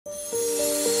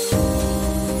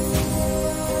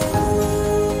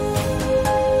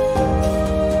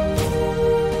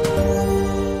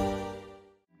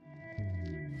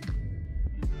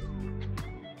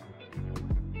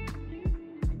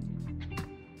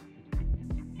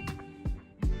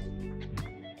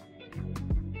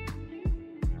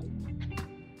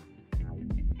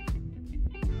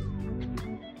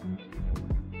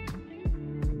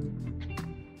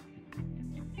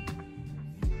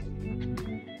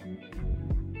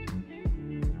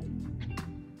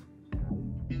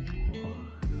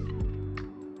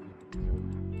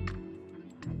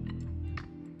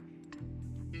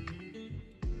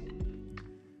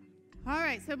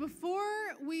right, so before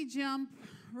we jump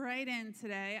right in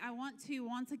today, I want to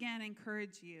once again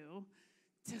encourage you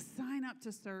to sign up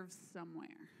to serve somewhere.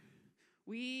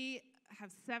 We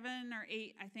have 7 or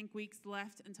 8, I think, weeks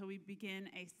left until we begin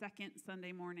a second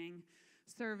Sunday morning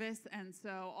service, and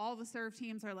so all the serve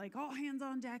teams are like, all hands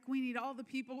on deck. We need all the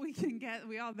people we can get.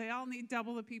 They all need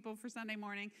double the people for Sunday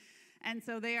morning, and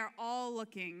so they are all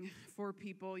looking for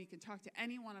people. You can talk to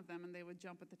any one of them, and they would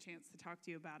jump at the chance to talk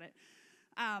to you about it.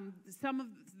 Some of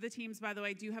the teams, by the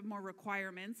way, do have more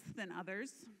requirements than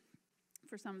others.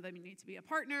 For some of them, you need to be a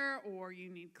partner, or you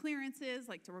need clearances,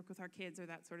 like to work with our kids or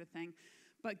that sort of thing.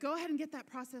 But go ahead and get that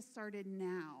process started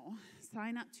now.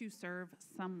 Sign up to serve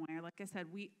somewhere. Like I said,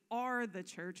 we are the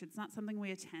church. It's not something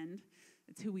we attend.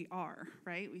 It's who we are,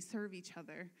 right? We serve each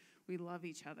other. We love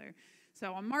each other.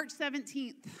 So on March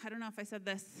 17th, I don't know if I said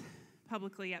this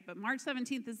publicly yet, but March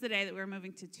 17th is the day that we're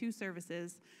moving to 2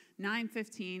 services,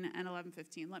 9:15 and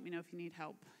 11:15. Let me know if you need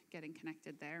help getting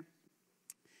connected there.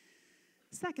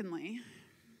 Secondly,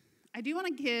 I do want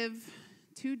to give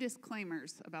 2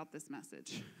 disclaimers about this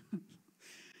message.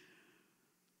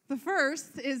 The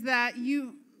first is that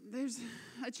there's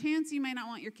a chance you may not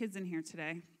want your kids in here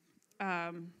today.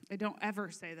 I don't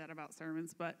ever say that about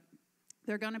sermons, but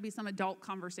there are going to be some adult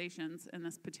conversations in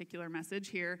this particular message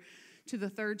here to the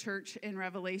third church in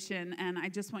Revelation, and I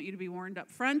just want you to be warned up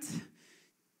front.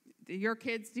 Your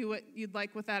kids do what you'd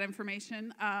like with that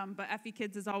information, but FV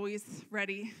Kids is always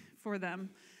ready for them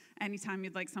anytime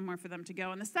you'd like somewhere for them to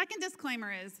go. And the second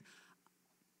disclaimer is,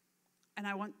 and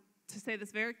I want to say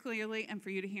this very clearly and for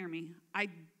you to hear me, I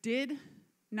did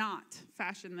not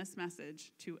fashion this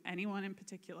message to anyone in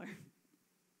particular.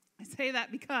 I say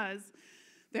that because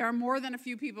there are more than a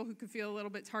few people who could feel a little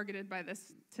bit targeted by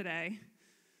this today.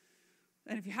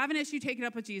 And if you have an issue, take it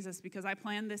up with Jesus, because I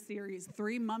planned this series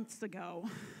 3 months ago.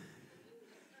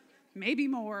 Maybe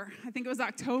more. I think it was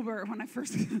October when I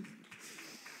first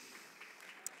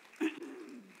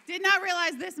did not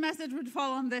realize this message would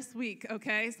fall on this week,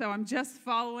 okay? So I'm just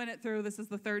following it through. This is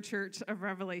the third church of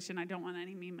Revelation. I don't want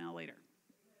any email later.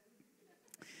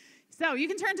 So you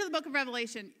can turn to the book of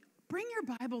Revelation. Bring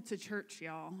your Bible to church,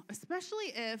 y'all, especially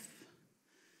if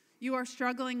you are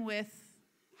struggling with,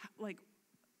 like,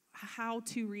 how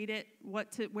to read it,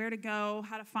 where to go,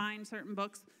 how to find certain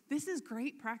books. This is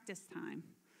great practice time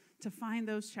to find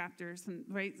those chapters. And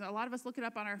right, a lot of us look it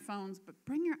up on our phones, but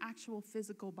bring your actual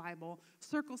physical Bible.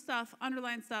 Circle stuff,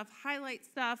 underline stuff, highlight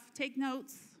stuff, take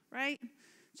notes, right?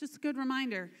 Just a good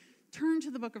reminder. Turn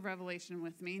to the book of Revelation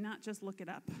with me, not just look it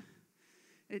up.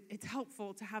 It's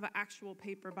helpful to have an actual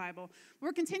paper Bible.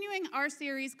 We're continuing our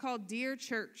series called Dear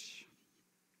Church.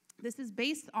 This is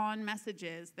based on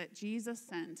messages that Jesus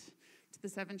sent to the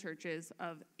 7 churches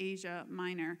of Asia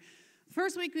Minor.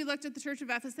 First week, we looked at the church of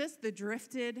Ephesus, the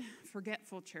drifted,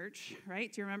 forgetful church,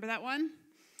 right? Do you remember that one?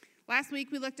 Last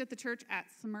week, we looked at the church at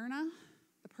Smyrna,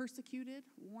 the persecuted,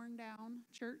 worn down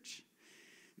church.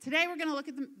 Today, we're going to look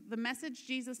at the message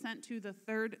Jesus sent to the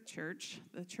third church,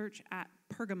 the church at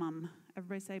Pergamum.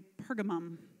 Everybody say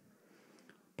Pergamum.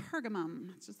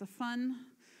 Pergamum. It's just a fun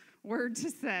word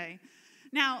to say.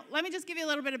 Now, let me just give you a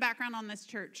little bit of background on this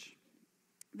church.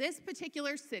 This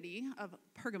particular city of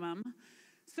Pergamum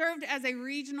served as a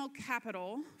regional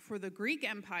capital for the Greek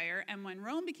Empire, and when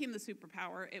Rome became the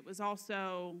superpower, it was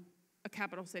also a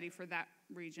capital city for that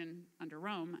region under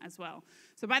Rome as well.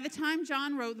 So by the time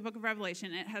John wrote the book of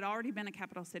Revelation, it had already been a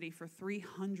capital city for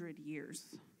 300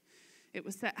 years. It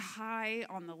was set high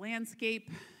on the landscape,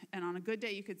 and on a good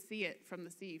day, you could see it from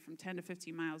the sea from 10 to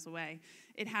 15 miles away.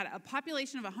 It had a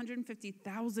population of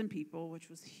 150,000 people, which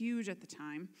was huge at the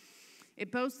time.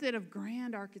 It boasted of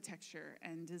grand architecture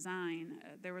and design.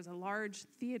 There was a large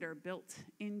theater built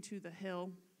into the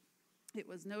hill. It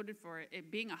was noted for it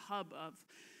being a hub of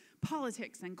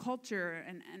politics and culture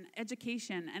and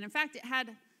education. And in fact, it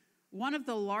had one of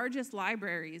the largest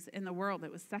libraries in the world.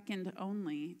 It was second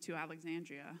only to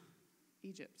Alexandria,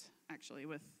 Egypt, actually,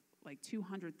 with like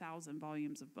 200,000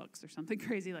 volumes of books or something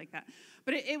crazy like that.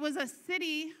 But it was a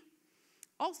city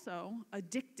also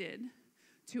addicted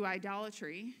to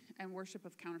idolatry and worship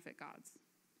of counterfeit gods.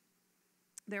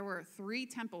 There were 3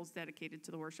 temples dedicated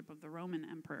to the worship of the Roman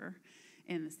emperor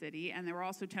in the city, and there were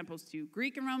also temples to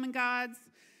Greek and Roman gods,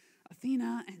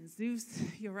 Athena and Zeus.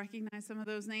 You'll recognize some of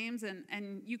those names,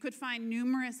 and you could find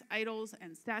numerous idols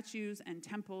and statues and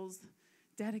temples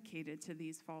dedicated to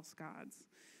these false gods.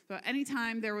 So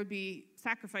anytime there would be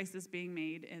sacrifices being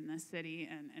made in this city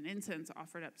and incense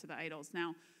offered up to the idols.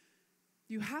 Now,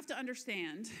 you have to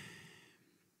understand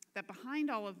that behind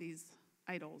all of these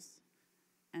idols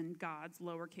and gods,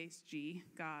 lowercase g,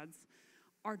 gods,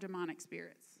 are demonic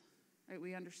spirits. Right?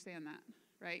 We understand that,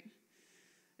 right?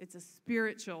 It's a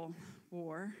spiritual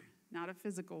war, not a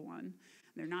physical one.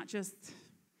 They're not just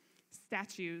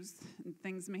statues and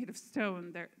things made of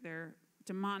stone. They're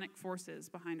demonic forces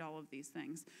behind all of these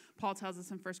things. Paul tells us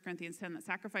in 1 Corinthians 10 that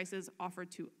sacrifices offered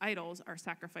to idols are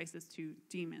sacrifices to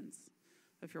demons.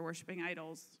 So if you're worshiping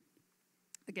idols,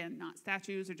 again, not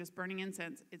statues or just burning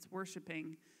incense, it's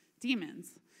worshiping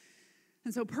demons.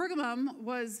 And so Pergamum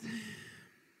was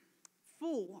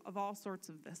full of all sorts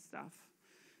of this stuff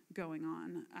going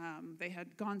on. They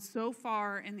had gone so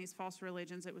far in these false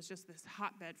religions, it was just this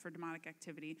hotbed for demonic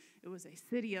activity. It was a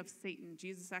city of Satan.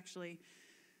 Jesus actually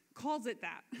calls it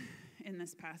that in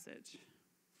this passage.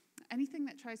 Anything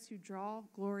that tries to draw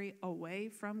glory away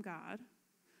from God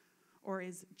or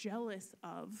is jealous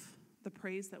of the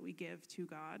praise that we give to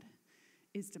God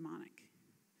is demonic.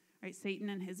 Right? Satan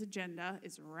and his agenda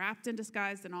is wrapped and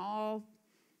disguised in all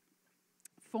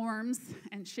forms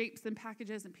and shapes and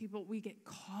packages, and people, we get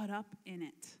caught up in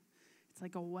it. It's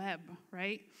like a web,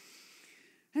 right?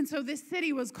 And so this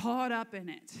city was caught up in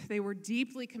it. They were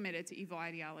deeply committed to evil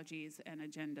ideologies and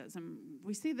agendas. And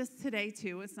we see this today,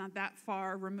 too. It's not that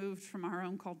far removed from our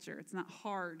own culture. It's not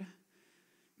hard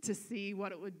to see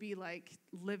what it would be like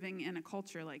living in a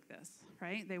culture like this,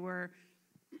 right? They were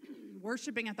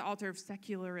worshiping at the altar of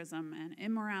secularism and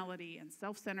immorality and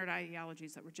self-centered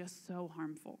ideologies that were just so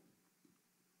harmful.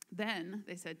 Then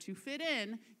they said, to fit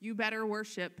in, you better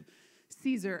worship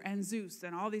Caesar and Zeus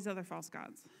and all these other false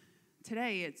gods.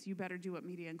 Today, it's you better do what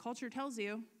media and culture tells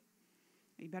you.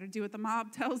 You better do what the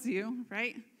mob tells you,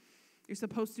 right? You're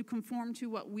supposed to conform to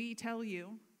what we tell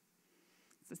you.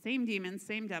 It's the same demon,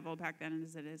 same devil back then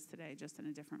as it is today, just in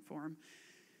a different form,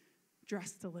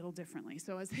 dressed a little differently.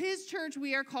 So as his church,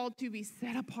 we are called to be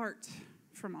set apart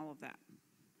from all of that.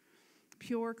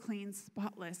 Pure, clean,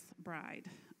 spotless bride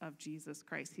of Jesus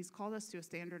Christ. He's called us to a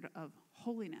standard of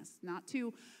holiness, not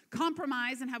to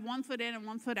compromise and have one foot in and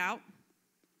one foot out.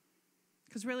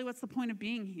 Because really, what's the point of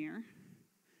being here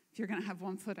if you're going to have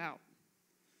one foot out?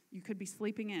 You could be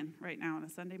sleeping in right now on a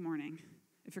Sunday morning.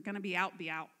 If you're going to be out,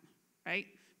 right?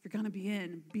 If you're going to be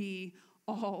in, be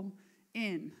all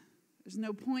in. There's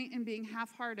no point in being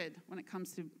half-hearted when it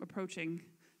comes to approaching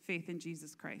faith in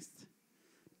Jesus Christ.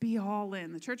 Be all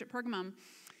in. The church at Pergamum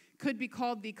could be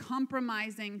called the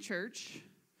compromising church,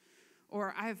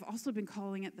 or I've also been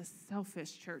calling it the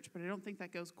selfish church, but I don't think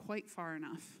that goes quite far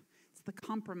enough. It's the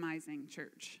compromising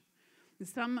church.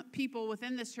 Some people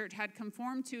within this church had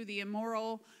conformed to the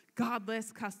immoral,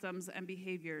 godless customs and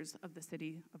behaviors of the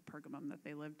city of Pergamum that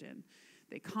they lived in.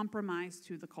 They compromised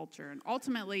to the culture, and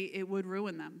ultimately it would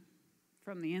ruin them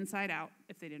from the inside out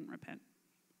if they didn't repent.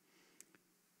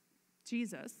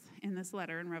 Jesus, in this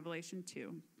letter in Revelation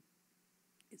 2,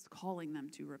 is calling them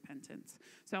to repentance.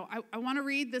 So I want to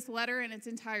read this letter in its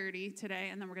entirety today,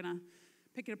 and then we're going to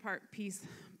pick it apart piece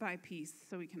by piece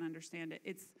so we can understand it.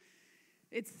 It's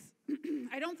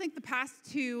I don't think the past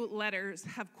two letters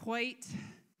have quite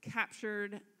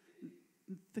captured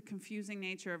the confusing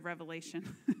nature of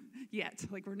Revelation yet.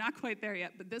 Like, we're not quite there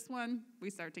yet, but this one, we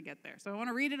start to get there. So I want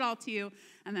to read it all to you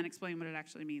and then explain what it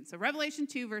actually means. So Revelation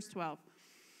 2, verse 12.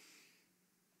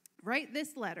 Write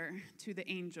this letter to the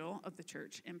angel of the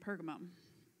church in Pergamum.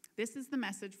 This is the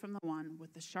message from the one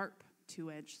with the sharp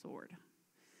two-edged sword.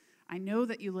 I know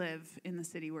that you live in the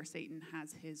city where Satan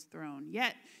has his throne,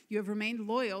 yet you have remained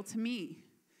loyal to me.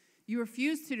 You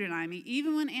refused to deny me,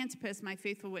 even when Antipas, my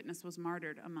faithful witness, was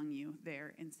martyred among you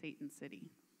there in Satan's city.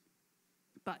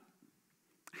 But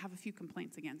I have a few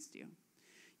complaints against you.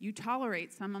 You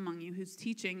tolerate some among you whose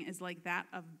teaching is like that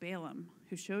of Balaam,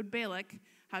 who showed Balak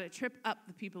how to trip up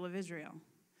the people of Israel.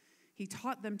 He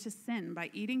taught them to sin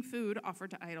by eating food offered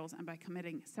to idols and by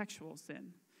committing sexual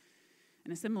sin.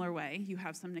 In a similar way, you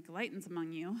have some Nicolaitans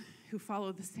among you who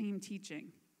follow the same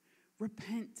teaching.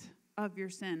 Repent of your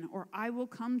sin, or I will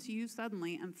come to you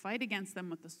suddenly and fight against them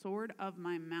with the sword of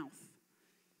my mouth.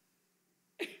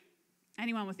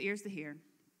 Anyone with ears to hear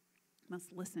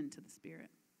must listen to the Spirit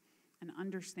and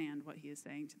understand what he is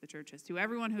saying to the churches. To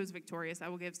everyone who is victorious, I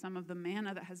will give some of the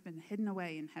manna that has been hidden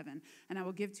away in heaven, and I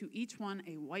will give to each one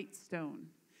a white stone.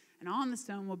 And on the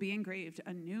stone will be engraved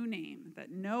a new name that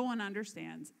no one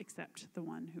understands except the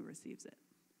one who receives it.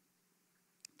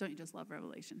 Don't you just love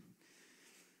Revelation?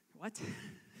 What?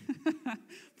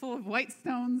 Full of white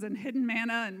stones and hidden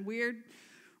manna and weird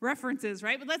references,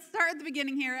 right? But let's start at the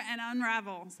beginning here and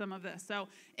unravel some of this. So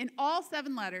in all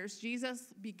 7 letters,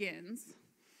 Jesus begins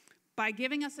by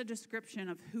giving us a description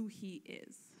of who he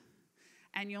is.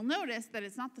 And you'll notice that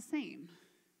it's not the same.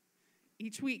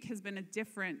 Each week has been a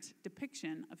different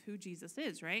depiction of who Jesus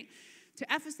is, right? To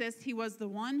Ephesus, he was the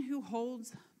one who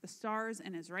holds the stars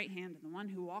in his right hand and the one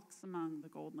who walks among the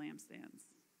gold lampstands.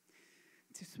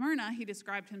 To Smyrna, he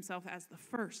described himself as the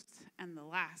first and the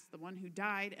last, the one who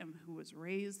died and who was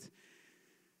raised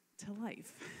to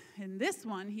life. In this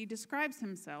one, he describes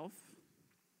himself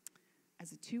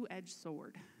as a two-edged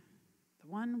sword, the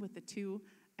one with the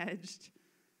two-edged,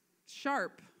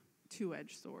 sharp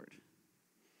two-edged sword.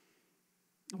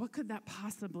 What could that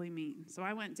possibly mean? So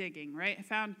I went digging, right? I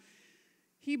found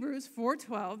Hebrews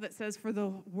 4:12 that says, "For the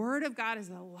word of God is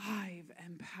alive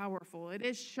and powerful. It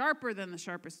is sharper than the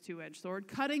sharpest two-edged sword,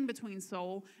 cutting between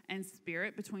soul and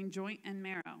spirit, between joint and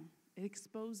marrow." It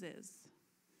exposes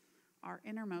our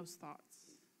innermost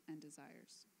thoughts and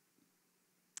desires.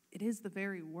 It is the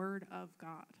very word of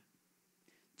God.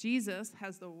 Jesus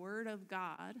has the word of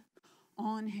God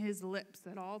on his lips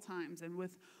at all times, and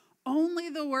with only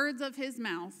the words of his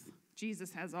mouth,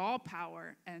 Jesus has all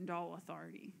power and all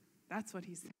authority. That's what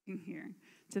he's saying here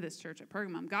to this church at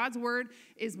Pergamum. God's word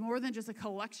is more than just a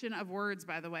collection of words,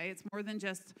 by the way. It's more than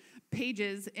just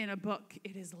pages in a book.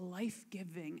 It is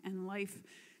life-giving and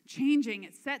life-changing.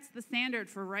 It sets the standard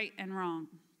for right and wrong.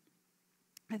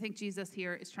 I think Jesus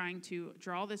here is trying to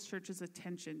draw this church's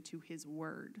attention to his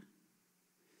word.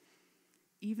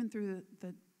 Even through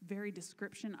the very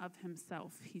description of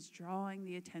himself, he's drawing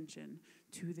the attention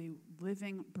to the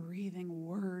living, breathing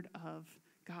word of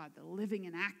God, the living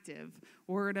and active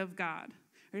word of God.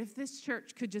 Or if this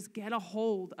church could just get a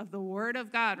hold of the word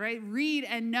of God, right? Read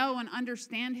and know and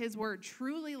understand his word,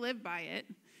 truly live by it,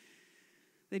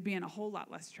 they'd be in a whole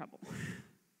lot less trouble.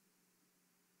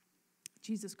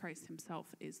 Jesus Christ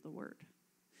himself is the word.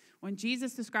 When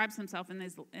Jesus describes himself in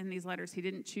these letters, he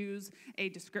didn't choose a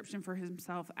description for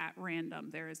himself at random.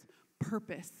 There is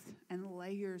purpose and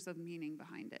layers of meaning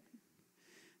behind it.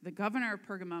 The governor of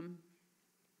Pergamum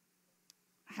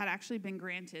had actually been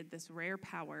granted this rare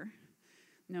power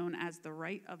known as the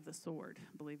right of the sword,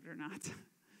 believe it or not.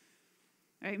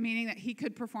 Right? Meaning that he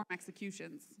could perform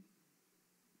executions.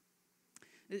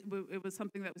 It was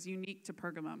something that was unique to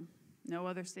Pergamum. No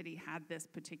other city had this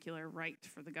particular right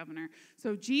for the governor.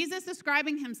 So Jesus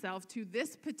describing himself to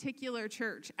this particular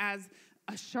church as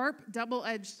a sharp,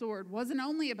 double-edged sword wasn't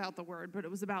only about the word, but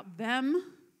it was about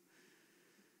them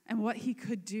and what he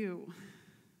could do,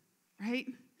 right?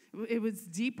 It was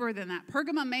deeper than that.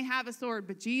 Pergamum may have a sword,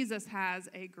 but Jesus has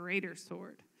a greater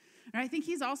sword. And I think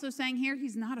he's also saying here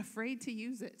he's not afraid to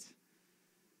use it.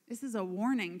 This is a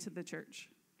warning to the church.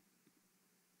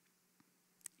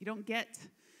 You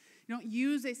don't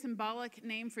use a symbolic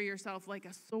name for yourself like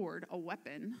a sword, a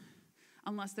weapon,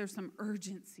 unless there's some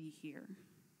urgency here.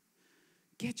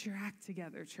 Get your act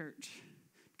together, church.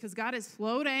 Because God is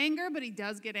slow to anger, but he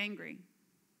does get angry.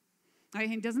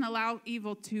 He doesn't allow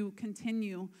evil to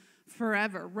continue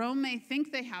forever. Rome may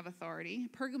think they have authority.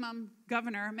 Pergamum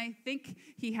governor may think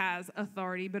he has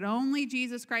authority, but only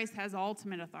Jesus Christ has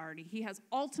ultimate authority. He has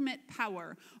ultimate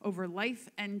power over life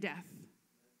and death.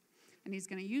 And he's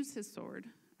going to use his sword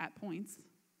at points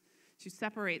to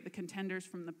separate the contenders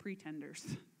from the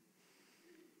pretenders.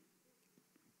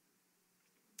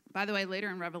 By the way, later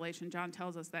in Revelation, John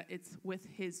tells us that it's with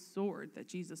his sword that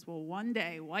Jesus will one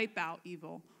day wipe out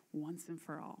evil once and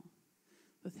for all.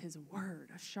 With his word,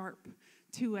 a sharp,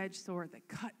 two-edged sword that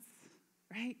cuts,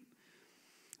 right?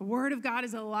 The word of God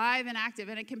is alive and active,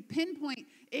 and it can pinpoint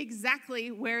exactly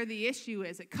where the issue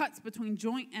is. It cuts between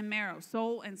joint and marrow,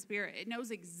 soul and spirit. It knows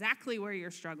exactly where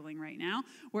you're struggling right now,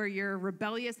 where you're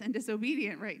rebellious and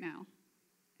disobedient right now.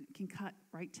 And it can cut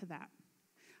right to that.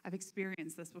 I've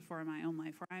experienced this before in my own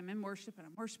life, where I'm in worship and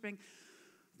I'm worshiping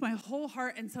with my whole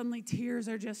heart, and suddenly tears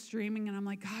are just streaming, and I'm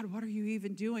like, God, what are you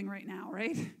even doing right now,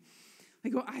 right?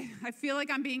 Like, I feel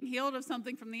like I'm being healed of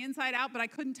something from the inside out, but I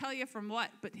couldn't tell you from what.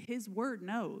 But his word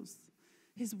knows.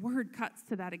 His word cuts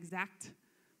to that exact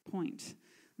point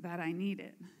that I need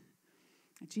it.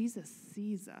 Jesus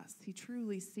sees us. He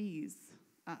truly sees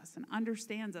us and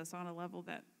understands us on a level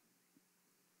that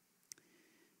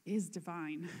is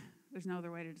divine. There's no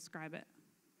other way to describe it.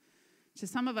 To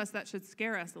some of us, that should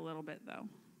scare us a little bit, though.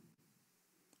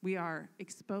 We are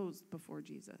exposed before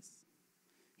Jesus.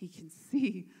 He can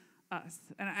see us.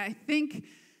 And I think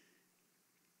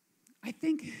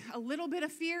a little bit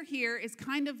of fear here is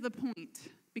kind of the point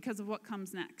because of what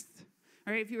comes next.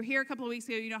 All right, if you were here a couple of weeks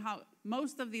ago, you know how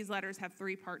most of these letters have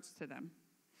three parts to them: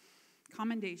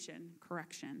 commendation,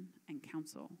 correction, and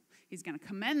counsel. He's going to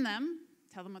commend them,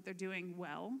 tell them what they're doing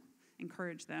well,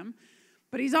 encourage them.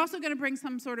 But he's also going to bring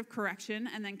some sort of correction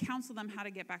and then counsel them how to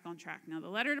get back on track. Now, the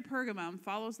letter to Pergamum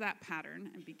follows that pattern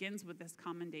and begins with this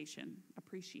commendation,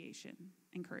 appreciation,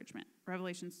 encouragement.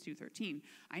 Revelations 2:13.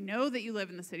 I know that you live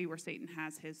in the city where Satan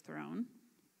has his throne,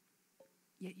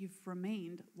 yet you've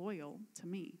remained loyal to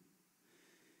me.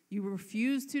 You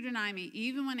refused to deny me,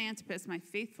 even when Antipas, my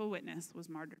faithful witness, was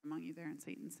martyred among you there in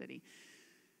Satan's city.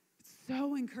 It's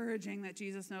so encouraging that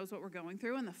Jesus knows what we're going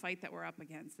through and the fight that we're up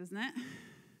against, isn't it?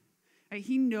 Right?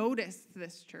 He noticed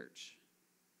this church.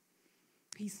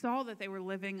 He saw that they were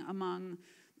living among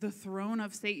the throne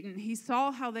of Satan. He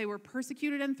saw how they were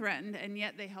persecuted and threatened, and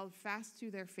yet they held fast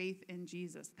to their faith in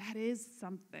Jesus. That is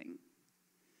something.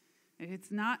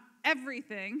 It's not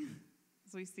everything,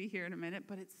 as we see here in a minute,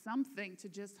 but it's something to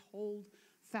just hold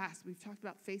fast. We've talked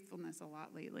about faithfulness a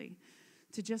lot lately.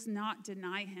 To just not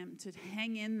deny him, to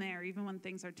hang in there even when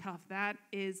things are tough. That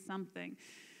is something.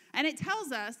 And it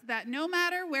tells us that no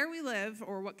matter where we live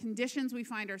or what conditions we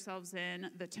find ourselves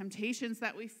in, the temptations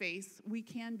that we face, we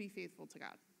can be faithful to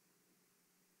God.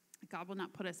 God will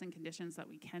not put us in conditions that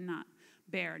we cannot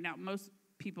bear. Now, most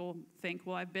people think,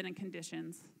 well, I've been in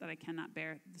conditions that I cannot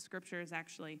bear. The scripture is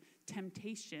actually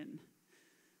temptation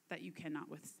that you cannot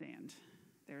withstand.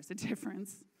 There's a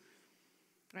difference,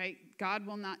 right? God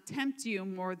will not tempt you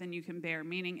more than you can bear,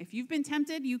 meaning if you've been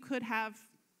tempted, you could have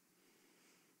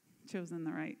chosen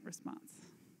the right response.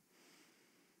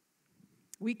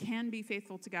 We can be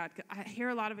faithful to God. I hear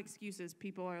a lot of excuses.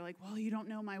 People are like, well, you don't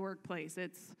know my workplace.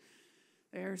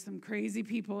 There are some crazy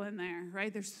people in there,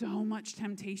 right? There's so much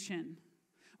temptation.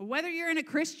 Whether you're in a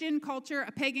Christian culture,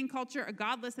 a pagan culture, a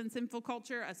godless and sinful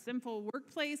culture, a sinful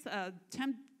workplace, a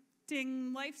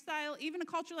tempting lifestyle, even a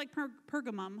culture like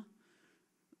Pergamum,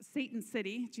 Satan's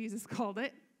city, Jesus called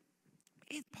it,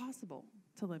 it's possible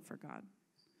to live for God.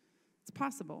 It's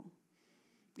possible.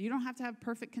 You don't have to have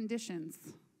perfect conditions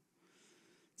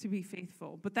to be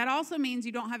faithful. But that also means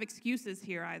you don't have excuses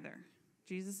here either.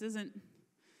 Jesus isn't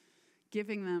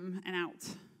giving them an out.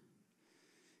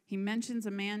 He mentions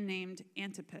a man named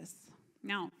Antipas.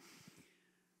 Now,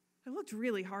 I looked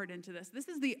really hard into this. This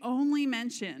is the only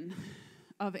mention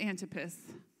of Antipas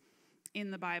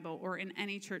in the Bible or in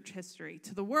any church history.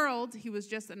 To the world, he was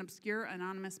just an obscure,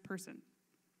 anonymous person.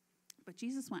 But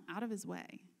Jesus went out of his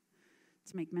way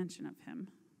to make mention of him.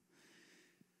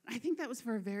 I think that was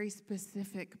for a very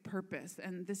specific purpose.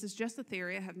 And this is just a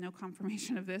theory. I have no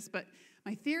confirmation of this. But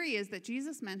my theory is that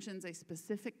Jesus mentions a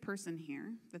specific person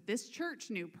here that this church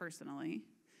knew personally,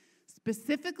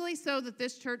 specifically so that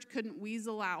this church couldn't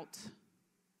weasel out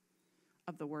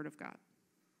of the Word of God.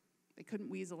 They couldn't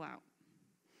weasel out.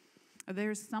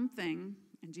 There's something,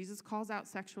 and Jesus calls out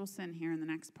sexual sin here in the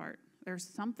next part. There's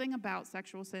something about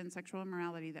sexual sin, sexual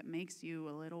immorality that makes you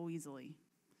a little weaselly.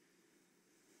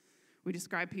 We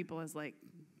describe people as like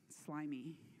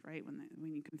slimy, right? When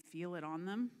you can feel it on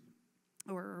them,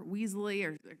 or weaselly,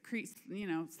 or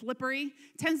slippery.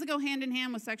 It tends to go hand in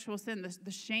hand with sexual sin.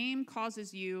 The shame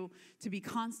causes you to be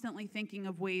constantly thinking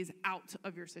of ways out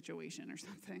of your situation or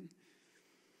something.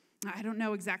 I don't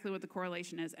know exactly what the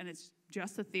correlation is, and it's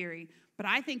just a theory. But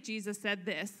I think Jesus said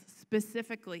this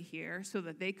specifically here so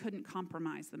that they couldn't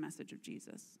compromise the message of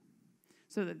Jesus.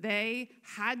 So that they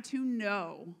had to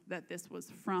know that this was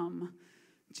from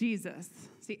Jesus.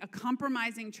 See, a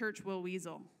compromising church will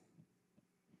weasel.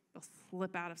 They'll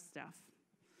slip out of stuff.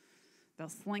 They'll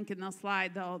slink and they'll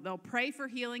slide. They'll pray for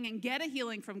healing and get a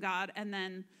healing from God and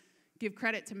then give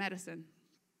credit to medicine.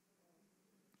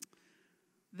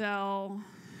 They'll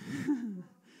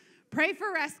pray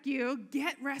for rescue,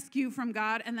 get rescue from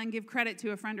God, and then give credit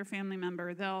to a friend or family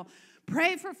member. They'll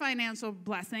pray for financial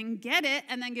blessing, get it,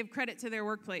 and then give credit to their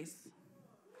workplace.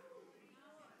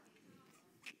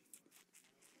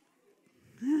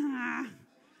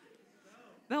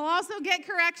 They'll also get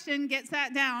correction, get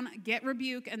sat down, get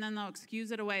rebuke, and then they'll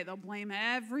excuse it away. They'll blame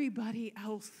everybody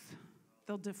else.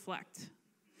 They'll deflect.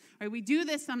 Right, we do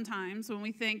this sometimes when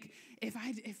we think, if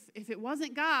it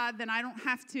wasn't God, then I don't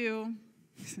have to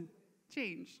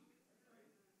change.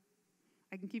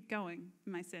 I can keep going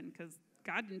in my sin because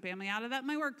God didn't bail me out of that.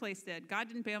 My workplace did. God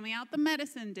didn't bail me out. The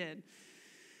medicine did.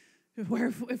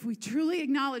 Where if we truly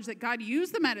acknowledge that God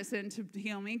used the medicine to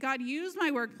heal me, God used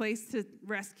my workplace to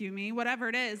rescue me, whatever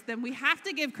it is, then we have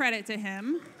to give credit to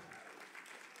him.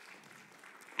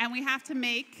 And we have to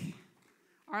make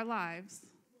our lives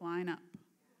line up.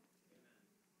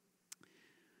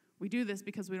 We do this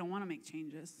because we don't want to make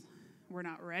changes. We're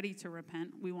not ready to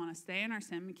repent. We want to stay in our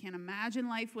sin. We can't imagine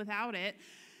life without it.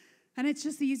 And it's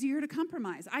just easier to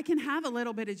compromise. I can have a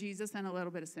little bit of Jesus and a little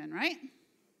bit of sin, right?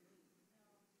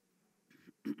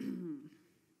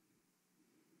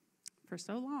 For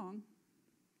so long,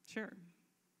 sure.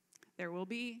 There will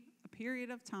be a period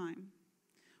of time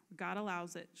where God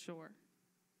allows it, sure.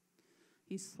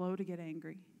 He's slow to get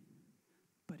angry,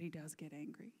 but he does get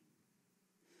angry.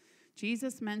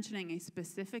 Jesus mentioning a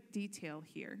specific detail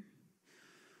here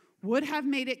would have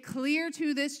made it clear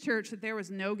to this church that there was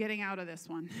no getting out of this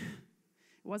one.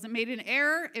 It wasn't made in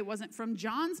error. It wasn't from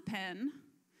John's pen.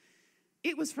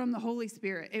 It was from the Holy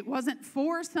Spirit. It wasn't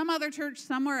for some other church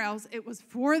somewhere else. It was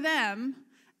for them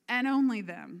and only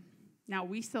them. Now,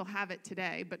 we still have it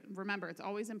today, but remember, it's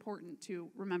always important to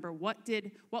remember what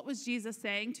was Jesus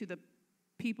saying to the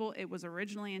people it was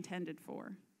originally intended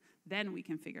for. Then we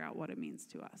can figure out what it means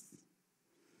to us.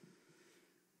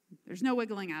 There's no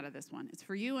wiggling out of this one. It's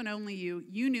for you and only you.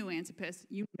 You knew Antipas.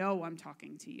 You know I'm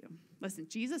talking to you. Listen,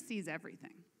 Jesus sees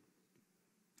everything.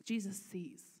 Jesus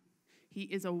sees. He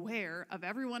is aware of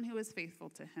everyone who is faithful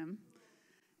to him.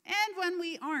 And when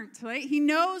we aren't, right? He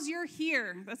knows you're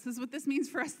here. This is what this means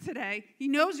for us today. He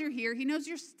knows you're here. He knows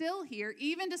you're still here,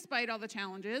 even despite all the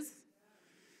challenges.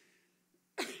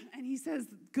 And he says,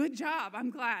 good job. I'm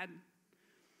glad.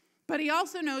 But he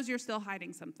also knows you're still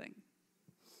hiding something.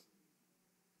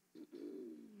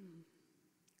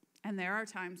 And there are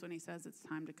times when he says it's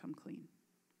time to come clean.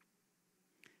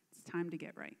 It's time to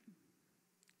get right.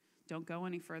 Don't go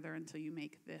any further until you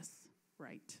make this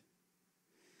right.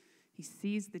 He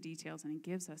sees the details and he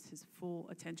gives us his full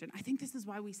attention. I think this is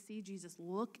why we see Jesus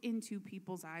look into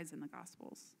people's eyes in the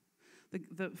Gospels.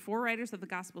 The four writers of the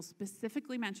Gospels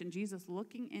specifically mention Jesus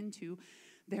looking into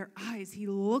their eyes. He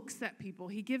looks at people.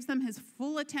 He gives them his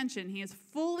full attention. He is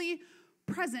fully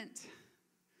present.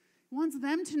 He wants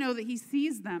them to know that he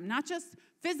sees them, not just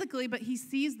physically, but he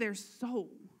sees their soul,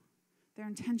 their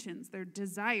intentions, their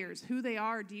desires, who they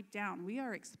are deep down. We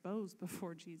are exposed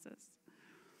before Jesus.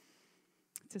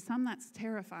 To some, that's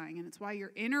terrifying, and it's why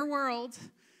your inner world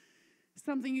is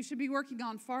something you should be working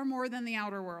on far more than the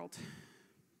outer world.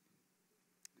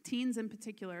 Teens in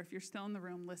particular, if you're still in the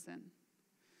room, listen.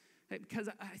 Because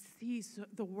I see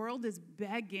the world is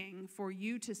begging for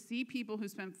you to see people who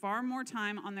spend far more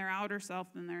time on their outer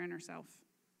self than their inner self.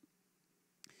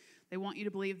 They want you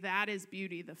to believe that is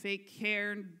beauty. The fake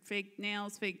hair, fake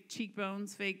nails, fake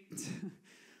cheekbones, fake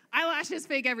eyelashes,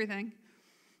 fake everything.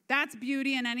 That's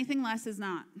beauty, and anything less is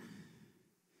not. I'm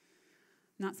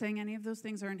not saying any of those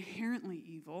things are inherently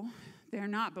evil. They're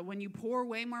not. But when you pour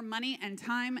way more money and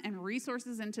time and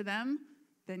resources into them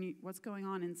than what's going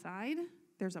on inside,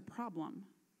 there's a problem.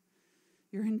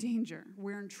 You're in danger.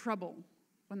 We're in trouble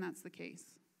when that's the case.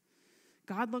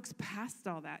 God looks past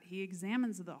all that. He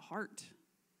examines the heart.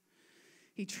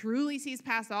 He truly sees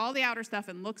past all the outer stuff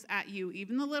and looks at you.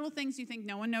 Even the little things you think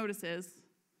no one notices,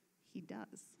 he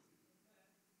does.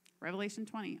 Revelation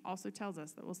 20 also tells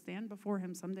us that we'll stand before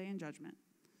him someday in judgment.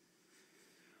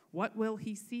 What will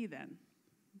he see then?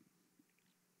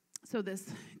 So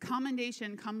this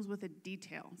commendation comes with a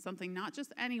detail, something not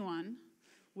just anyone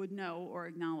would know or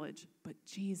acknowledge, but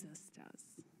Jesus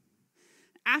does.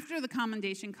 After the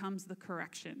commendation comes the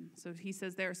correction. So he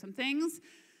says there are some things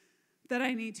that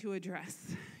I need to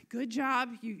address. Good job.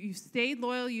 You stayed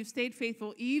loyal. You stayed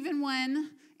faithful, even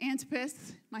when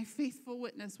Antipas, my faithful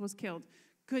witness, was killed.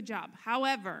 Good job.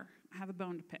 However, I have a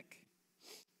bone to pick.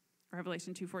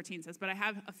 Revelation 2:14 says, but I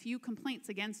have a few complaints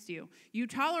against you. You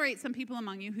tolerate some people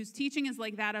among you whose teaching is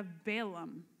like that of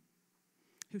Balaam,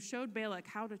 who showed Balak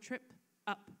how to trip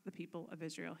up the people of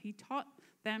Israel. He taught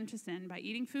them to sin by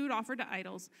eating food offered to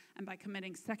idols and by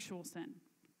committing sexual sin.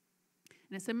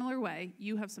 In a similar way,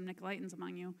 you have some Nicolaitans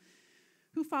among you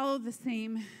who follow the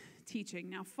same teaching.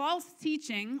 Now, false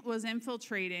teaching was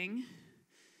infiltrating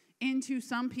into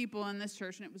some people in this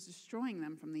church, and it was destroying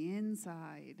them from the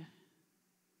inside.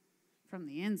 From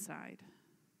the inside.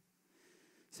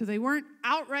 So they weren't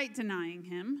outright denying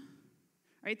him,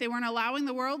 right? They weren't allowing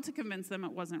the world to convince them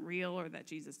it wasn't real or that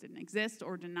Jesus didn't exist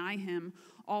or deny him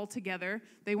altogether.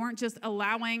 They weren't just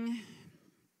allowing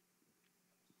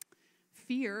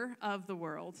fear of the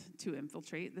world to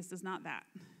infiltrate. This is not that.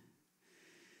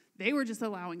 They were just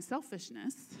allowing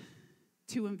selfishness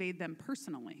to invade them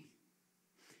personally.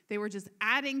 They were just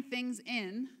adding things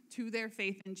in to their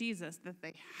faith in Jesus that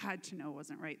they had to know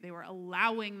wasn't right. They were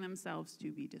allowing themselves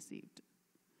to be deceived.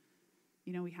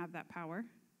 You know, we have that power.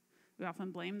 We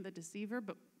often blame the deceiver,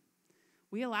 but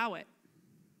we allow it.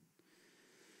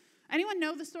 Anyone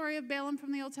know the story of Balaam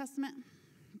from the Old Testament?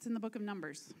 It's in the book of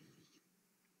Numbers.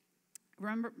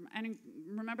 Remember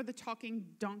the talking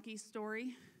donkey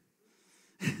story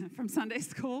from Sunday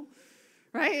school?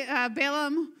 Right?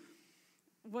 Balaam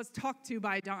was talked to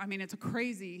by donkey. I mean, it's a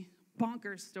crazy,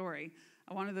 bonkers story.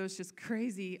 One of those just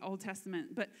crazy Old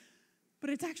Testament. But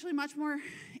it's actually much more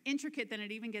intricate than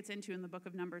it even gets into in the book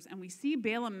of Numbers. And we see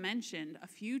Balaam mentioned a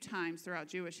few times throughout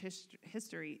Jewish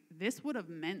history. This would have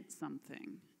meant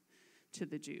something to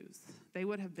the Jews. They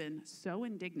would have been so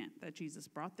indignant that Jesus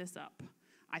brought this up,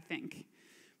 I think.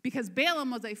 Because Balaam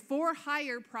was a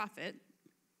for-hire prophet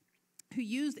who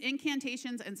used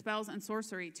incantations and spells and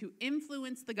sorcery to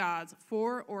influence the gods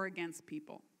for or against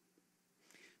people.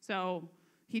 So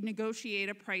he'd negotiate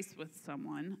a price with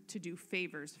someone to do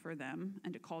favors for them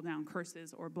and to call down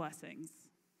curses or blessings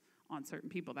on certain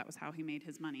people. That was how he made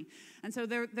his money. And so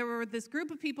there were this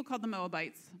group of people called the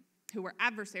Moabites who were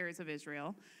adversaries of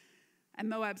Israel. And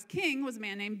Moab's king was a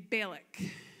man named Balak.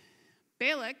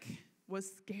 Balak was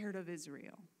scared of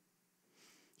Israel.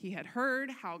 He had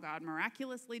heard how God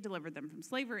miraculously delivered them from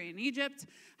slavery in Egypt,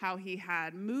 how he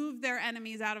had moved their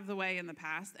enemies out of the way in the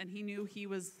past, and he knew he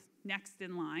was next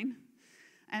in line.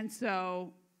 And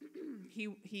so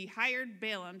he hired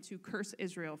Balaam to curse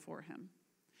Israel for him.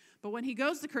 But when he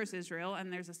goes to curse Israel,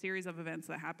 and there's a series of events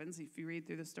that happens, if you read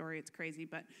through the story, it's crazy,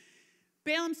 but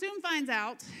Balaam soon finds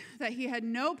out that he had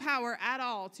no power at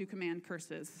all to command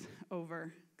curses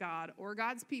over God or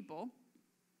God's people.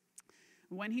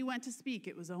 When he went to speak,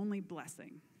 it was only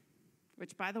blessing,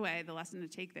 which, by the way, the lesson to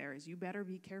take there is you better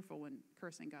be careful when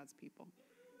cursing God's people.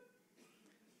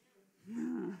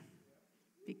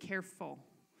 Be careful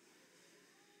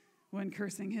when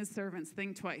cursing his servants.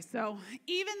 Think twice. So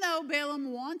even though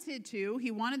Balaam wanted to,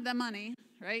 he wanted the money,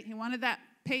 right? He wanted that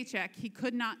paycheck. He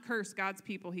could not curse God's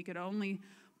people. He could only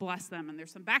bless them. And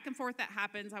there's some back and forth that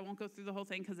happens. I won't go through the whole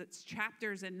thing because it's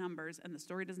chapters and numbers, and the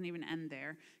story doesn't even end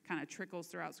there. Kind of trickles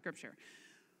throughout Scripture.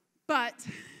 But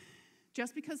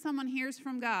just because someone hears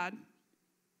from God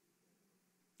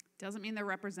doesn't mean they're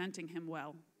representing him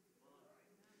well.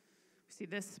 We see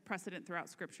this precedent throughout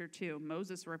Scripture too.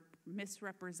 Moses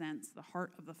misrepresents the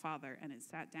heart of the Father, and is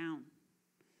sat down,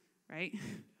 right?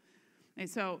 And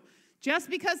so just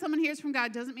because someone hears from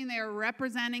God doesn't mean they are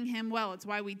representing him well. It's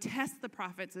why we test the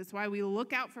prophets. It's why we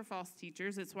look out for false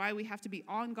teachers. It's why we have to be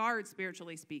on guard,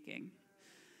 spiritually speaking.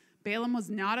 Balaam was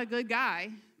not a good guy,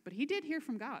 but he did hear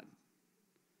from God.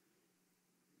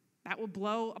 That will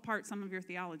blow apart some of your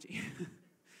theology.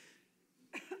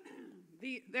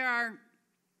 There are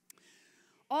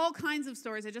all kinds of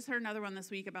stories. I just heard another one this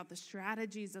week about the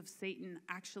strategies of Satan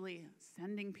actually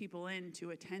sending people in to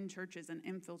attend churches and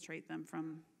infiltrate them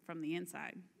from the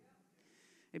inside.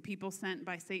 People sent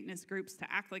by Satanist groups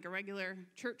to act like a regular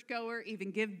churchgoer,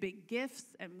 even give big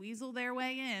gifts and weasel their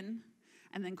way in,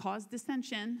 and then cause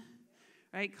dissension,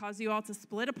 right? Cause you all to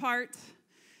split apart.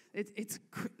 It's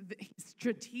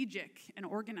strategic and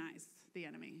organized, the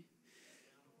enemy.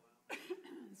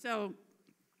 So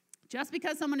just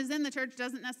because someone is in the church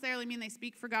doesn't necessarily mean they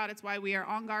speak for God. It's why we are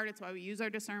on guard. It's why we use our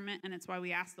discernment, and it's why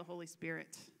we ask the Holy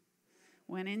Spirit.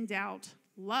 When in doubt,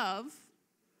 love,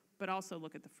 but also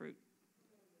look at the fruit.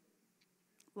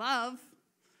 Love,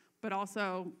 but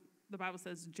also, the Bible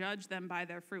says, judge them by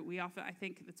their fruit. I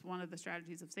think it's one of the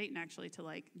strategies of Satan, actually,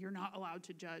 to you're not allowed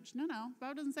to judge. No, the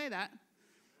Bible doesn't say that.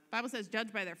 The Bible says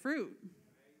judge by their fruit.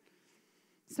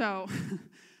 So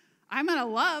I'm going to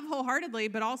love wholeheartedly,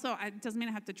 but also it doesn't mean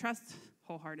I have to trust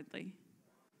wholeheartedly.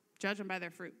 Judge them by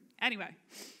their fruit. Anyway,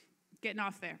 getting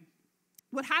off there.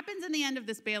 What happens in the end of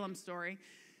this Balaam story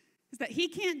is that he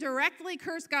can't directly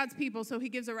curse God's people, so he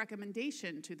gives a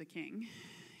recommendation to the king.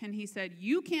 And he said,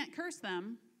 you can't curse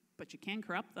them, but you can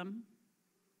corrupt them.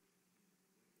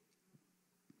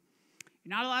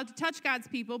 You're not allowed to touch God's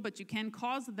people, but you can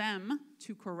cause them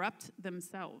to corrupt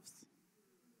themselves.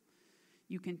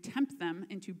 You can tempt them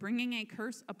into bringing a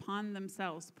curse upon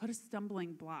themselves. Put a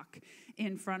stumbling block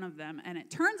in front of them. And it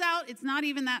turns out it's not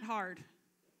even that hard.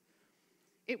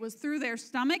 It was through their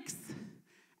stomachs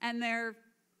and their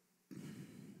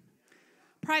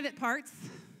private parts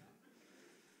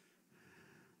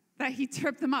that he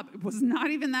tripped them up. It was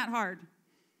not even that hard.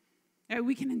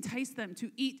 We can entice them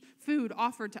to eat food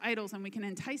offered to idols, and we can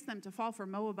entice them to fall for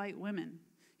Moabite women.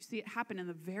 You see it happen in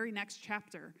the very next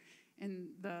chapter in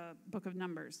the book of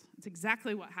Numbers. It's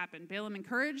exactly what happened. Balaam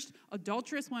encouraged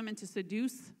adulterous women to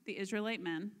seduce the Israelite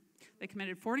men. They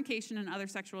committed fornication and other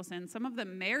sexual sins. Some of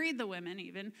them married the women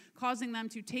even, causing them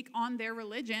to take on their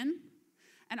religion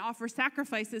and offer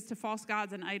sacrifices to false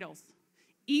gods and idols.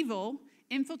 Evil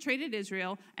infiltrated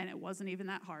Israel, and it wasn't even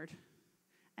that hard.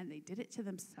 And they did it to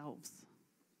themselves.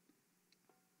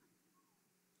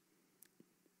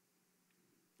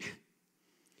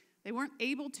 They weren't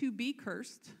able to be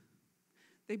cursed.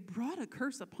 They brought a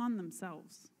curse upon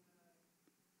themselves.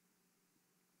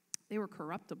 They were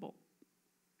corruptible.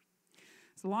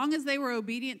 As long as they were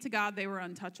obedient to God, they were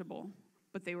untouchable,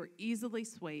 but they were easily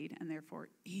swayed and therefore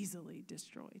easily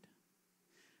destroyed.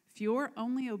 If you're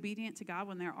only obedient to God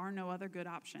when there are no other good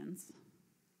options,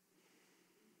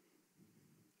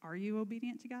 are you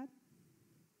obedient to God?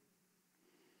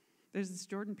 There's this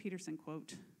Jordan Peterson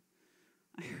quote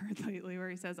I heard lately where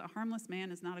he says, "A harmless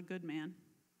man is not a good man."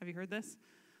 Have you heard this?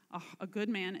 A good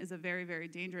man is a very, very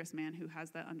dangerous man who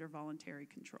has that under voluntary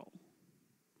control.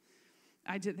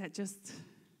 I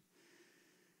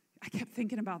kept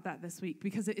thinking about that this week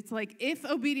because it's like, if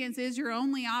obedience is your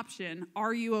only option,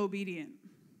 are you obedient?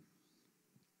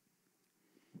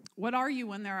 What are you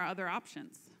when there are other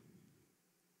options?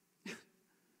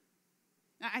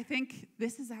 I think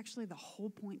this is actually the whole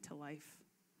point to life.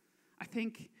 I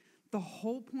think the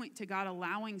whole point to God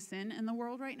allowing sin in the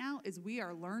world right now is we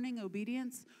are learning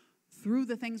obedience through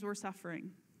the things we're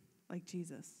suffering, like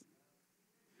Jesus.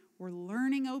 We're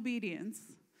learning obedience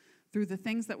through the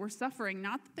things that we're suffering,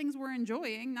 not the things we're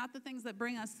enjoying, not the things that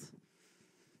bring us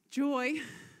joy.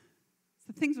 It's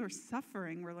the things we're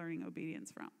suffering we're learning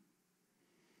obedience from.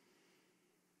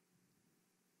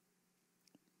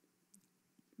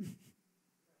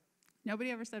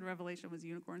 Nobody ever said Revelation was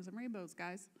unicorns and rainbows,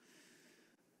 guys.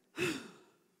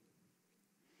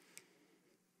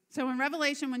 So in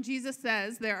Revelation, when Jesus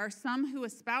says there are some who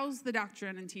espouse the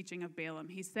doctrine and teaching of Balaam,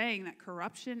 he's saying that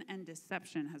corruption and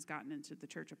deception has gotten into the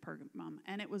church of Pergamum,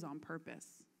 and it was on purpose.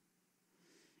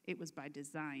 It was by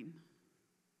design.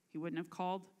 He wouldn't have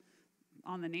called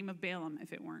on the name of Balaam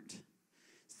if it weren't.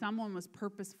 Someone was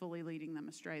purposefully leading them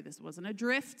astray. This wasn't a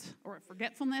drift or a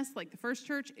forgetfulness like the first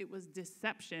church. It was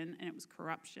deception and it was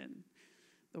corruption.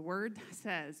 The word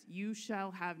says, you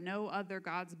shall have no other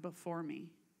gods before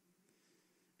me.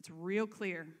 It's real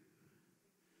clear.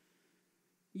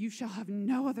 You shall have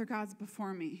no other gods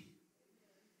before me.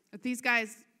 But these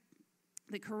guys,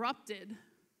 they corrupted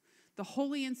the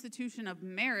holy institution of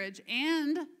marriage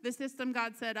and the system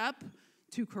God set up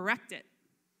to correct it.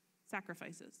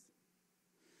 Sacrifices.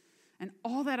 And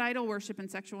all that idol worship and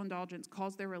sexual indulgence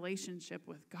caused their relationship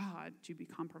with God to be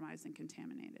compromised and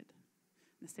contaminated.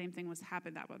 And the same thing was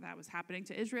happening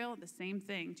to Israel. The same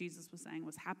thing Jesus was saying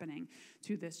was happening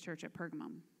to this church at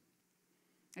Pergamum.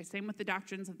 Okay, same with the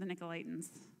doctrines of the Nicolaitans.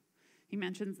 He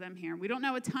mentions them here. We don't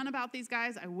know a ton about these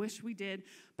guys. I wish we did.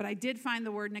 But I did find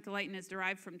the word Nicolaitan is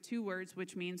derived from two words,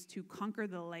 which means to conquer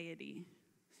the laity.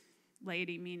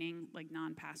 Laity meaning like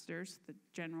non-pastors, the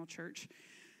general church.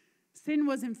 Sin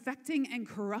was infecting and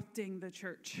corrupting the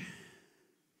church.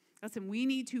 Listen, we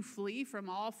need to flee from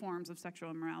all forms of sexual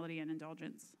immorality and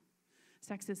indulgence.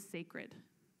 Sex is sacred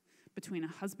between a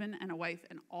husband and a wife,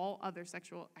 and all other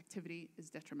sexual activity is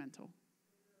detrimental.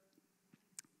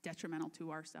 Detrimental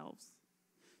to ourselves,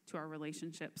 to our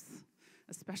relationships,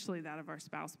 especially that of our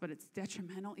spouse, but it's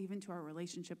detrimental even to our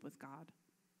relationship with God.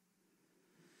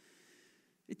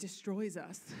 It destroys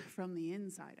us from the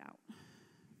inside out.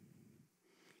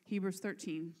 Hebrews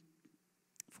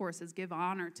 13:4 says, give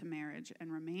honor to marriage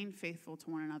and remain faithful to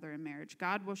one another in marriage.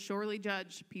 God will surely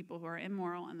judge people who are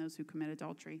immoral and those who commit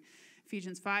adultery.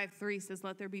 Ephesians 5:3 says,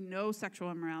 let there be no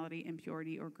sexual immorality,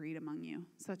 impurity, or greed among you.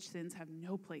 Such sins have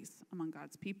no place among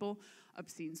God's people.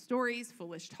 Obscene stories,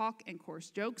 foolish talk, and coarse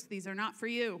jokes, these are not for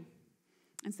you.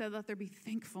 Instead, let there be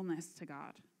thankfulness to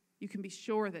God. You can be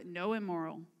sure that no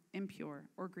immoral, impure,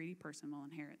 or greedy person will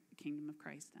inherit the kingdom of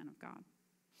Christ and of God.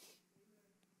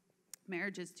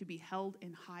 Marriage is to be held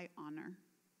in high honor.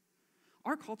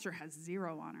 Our culture has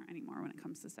zero honor anymore when it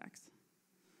comes to sex.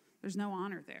 There's no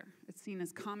honor there. It's seen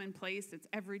as commonplace. It's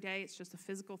everyday. It's just a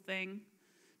physical thing.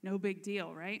 No big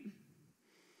deal, right?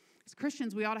 As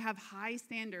Christians, we ought to have high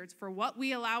standards for what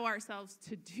we allow ourselves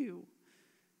to do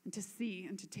and to see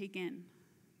and to take in.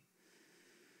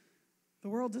 The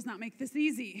world does not make this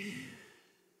easy.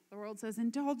 The world says,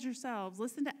 indulge yourselves.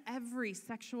 Listen to every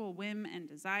sexual whim and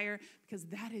desire because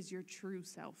that is your true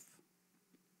self.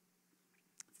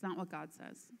 It's not what God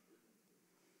says.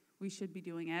 We should be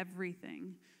doing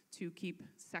everything to keep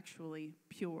sexually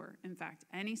pure. In fact,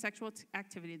 any sexual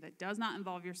activity that does not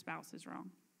involve your spouse is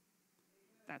wrong.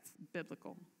 That's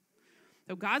biblical.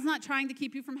 So God's not trying to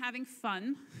keep you from having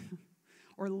fun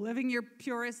or living your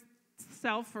purest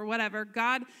self or whatever.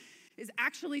 God is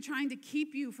actually trying to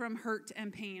keep you from hurt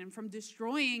and pain and from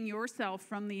destroying yourself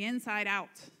from the inside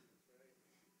out.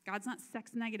 God's not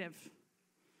sex negative,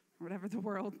 or whatever the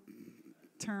world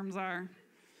terms are.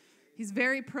 He's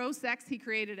very pro-sex. He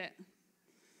created it.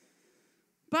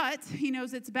 But he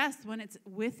knows it's best when it's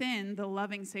within the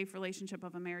loving, safe relationship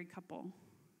of a married couple.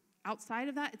 Outside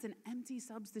of that, it's an empty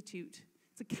substitute.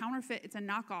 It's a counterfeit. It's a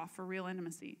knockoff for real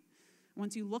intimacy.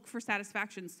 Once you look for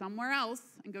satisfaction somewhere else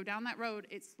and go down that road,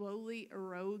 it slowly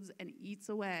erodes and eats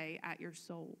away at your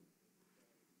soul.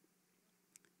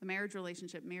 The marriage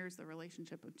relationship mirrors the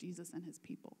relationship of Jesus and his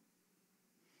people.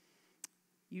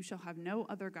 You shall have no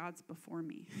other gods before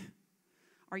me.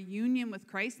 Our union with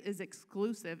Christ is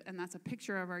exclusive, and that's a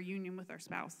picture of our union with our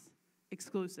spouse.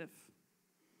 Exclusive.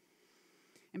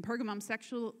 In Pergamum,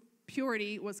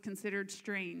 purity was considered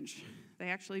strange. They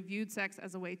actually viewed sex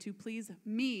as a way to please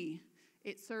me.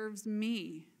 It serves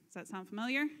me. Does that sound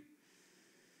familiar?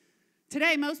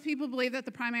 Today, most people believe that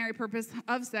the primary purpose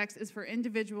of sex is for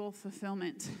individual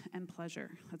fulfillment and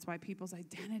pleasure. That's why people's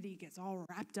identity gets all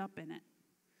wrapped up in it,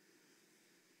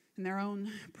 in their own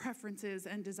preferences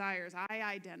and desires. I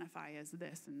identify as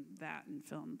this and that and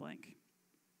fill in the blank.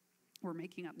 We're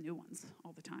making up new ones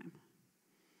all the time.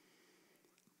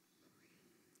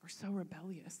 We're so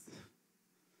rebellious.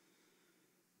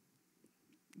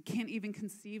 You can't even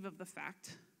conceive of the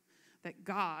fact that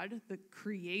God, the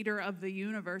creator of the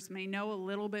universe, may know a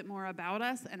little bit more about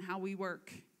us and how we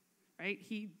work, right?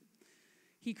 He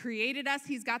created us.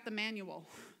 He's got the manual.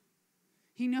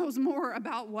 He knows more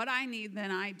about what I need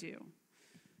than I do.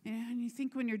 And you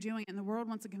think when you're doing it, and the world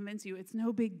wants to convince you, it's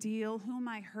no big deal. Who am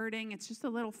I hurting? It's just a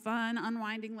little fun,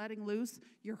 unwinding, letting loose.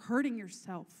 You're hurting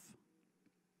yourself.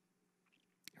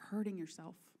 You're hurting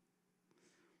yourself.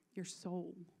 Your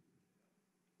soul.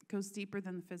 It goes deeper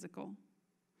than the physical.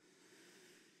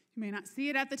 You may not see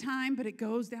it at the time, but it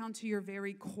goes down to your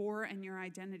very core and your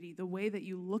identity. The way that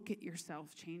you look at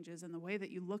yourself changes, and the way that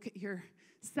you look at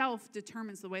yourself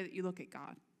determines the way that you look at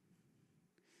God.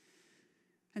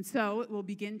 And so it will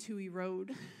begin to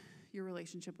erode your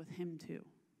relationship with him too.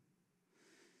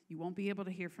 You won't be able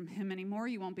to hear from him anymore.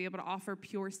 You won't be able to offer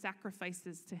pure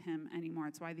sacrifices to him anymore.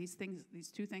 It's why these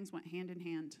two things went hand in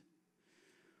hand.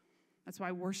 That's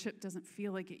why worship doesn't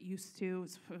feel like it used to.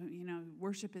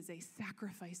 Worship is a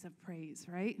sacrifice of praise,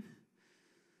 right?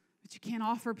 But you can't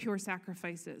offer pure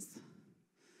sacrifices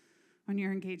when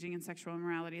you're engaging in sexual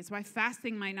immorality. It's why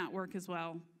fasting might not work as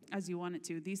well as you want it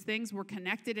to. These things were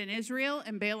connected in Israel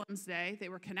in Balaam's day. They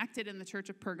were connected in the church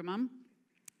of Pergamum,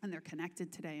 and they're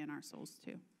connected today in our souls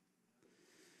too.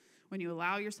 When you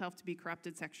allow yourself to be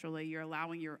corrupted sexually, you're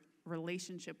allowing your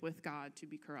relationship with God to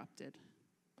be corrupted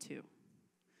too.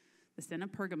 The sin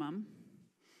of Pergamum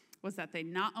was that they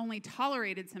not only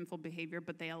tolerated sinful behavior,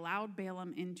 but they allowed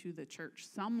Balaam into the church.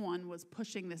 Someone was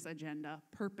pushing this agenda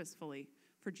purposefully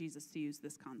for Jesus to use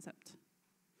this concept.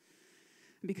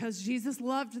 And because Jesus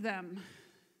loved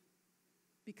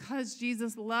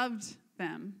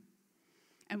them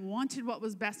and wanted what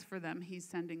was best for them, he's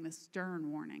sending this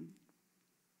stern warning.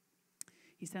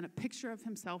 He sent a picture of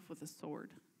himself with a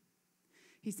sword.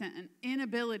 He sent an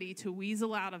inability to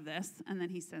weasel out of this, and then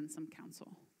he sends some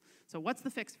counsel. So what's the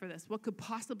fix for this? What could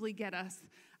possibly get us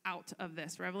out of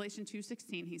this? Revelation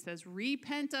 2:16, he says,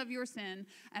 repent of your sin,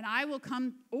 and I will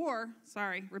come,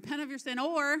 repent of your sin,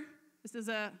 or, this is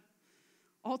a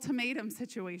ultimatum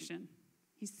situation.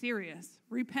 He's serious.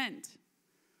 Repent,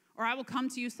 or I will come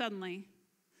to you suddenly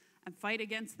and fight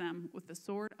against them with the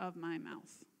sword of my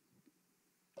mouth.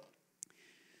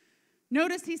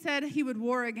 Notice he said he would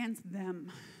war against them.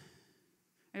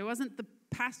 It wasn't the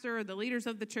pastor or the leaders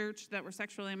of the church that were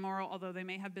sexually immoral, although they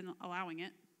may have been allowing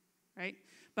it, right?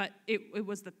 But it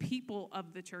was the people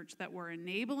of the church that were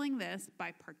enabling this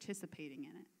by participating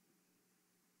in it.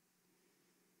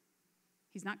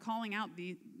 He's not calling out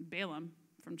the Balaam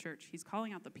from church. He's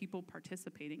calling out the people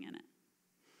participating in it.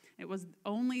 It was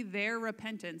only their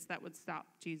repentance that would stop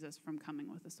Jesus from coming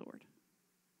with a sword.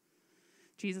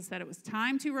 Jesus said it was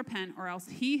time to repent, or else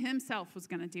he himself was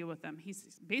going to deal with them. He's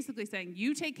basically saying,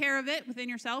 you take care of it within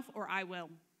yourself, or I will.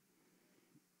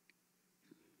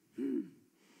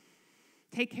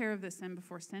 Take care of the sin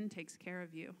before sin takes care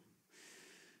of you.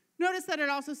 Notice that it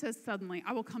also says suddenly.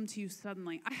 I will come to you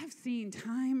suddenly. I have seen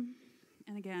time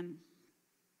and again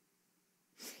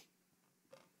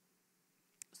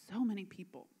so many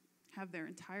people have their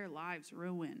entire lives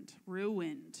ruined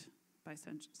by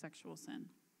sexual sin.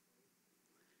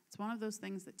 It's one of those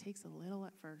things that takes a little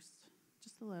at first,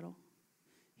 just a little,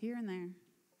 here and there.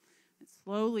 It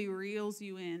slowly reels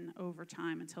you in over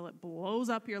time until it blows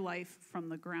up your life from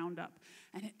the ground up.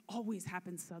 And it always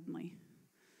happens suddenly,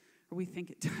 or we think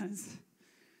it does.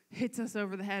 Hits us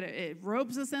over the head. It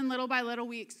ropes us in little by little.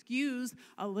 We excuse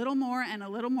a little more and a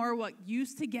little more. What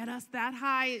used to get us that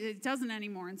high, it doesn't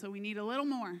anymore. And so we need a little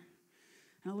more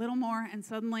and a little more. And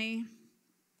suddenly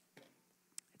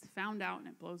it's found out and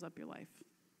it blows up your life.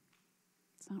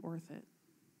 It's not worth it.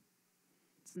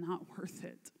 It's not worth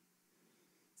it. It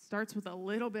starts with a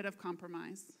little bit of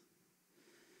compromise.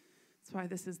 That's why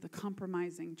this is the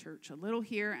compromising church. A little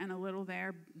here and a little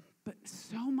there, but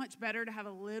so much better to have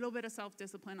a little bit of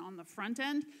self-discipline on the front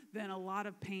end than a lot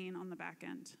of pain on the back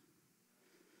end.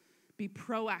 Be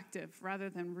proactive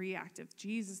rather than reactive.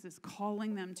 Jesus is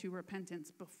calling them to repentance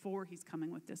before he's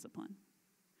coming with discipline.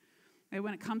 And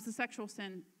when it comes to sexual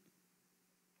sin,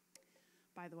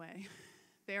 by the way,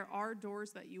 there are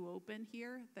doors that you open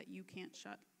here that you can't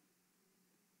shut.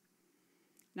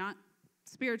 not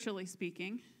spiritually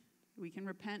speaking. We can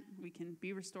repent. We can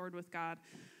be restored with God.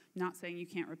 Not saying you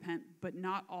can't repent, but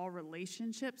not all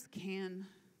relationships can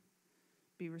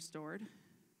be restored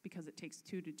because it takes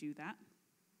two to do that.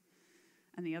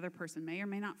 And the other person may or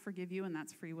may not forgive you, and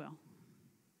that's free will.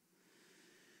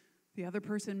 The other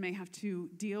person may have to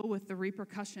deal with the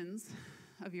repercussions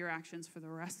of your actions for the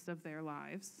rest of their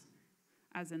lives,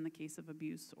 as in the case of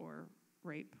abuse or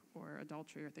rape or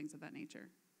adultery or things of that nature.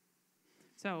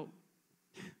 So,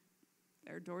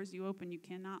 there are doors you open you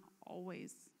cannot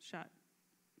always shut.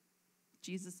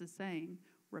 Jesus is saying,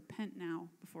 repent now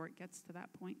before it gets to that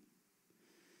point.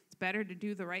 It's better to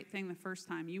do the right thing the first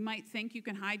time. You might think you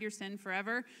can hide your sin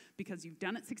forever because you've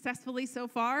done it successfully so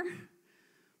far.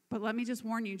 But let me just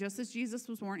warn you, just as Jesus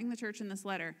was warning the church in this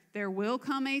letter, there will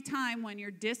come a time when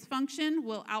your dysfunction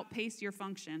will outpace your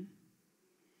function.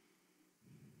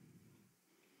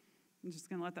 I'm just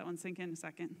going to let that one sink in a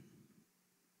second.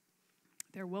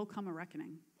 There will come a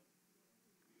reckoning.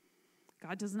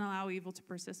 God doesn't allow evil to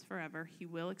persist forever. He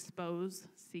will expose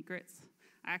secrets.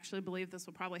 I actually believe this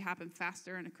will probably happen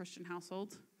faster in a Christian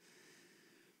household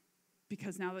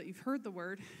because now that you've heard the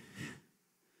word,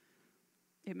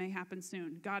 it may happen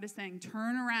soon. God is saying,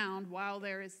 turn around while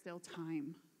there is still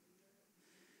time.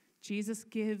 Jesus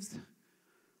gives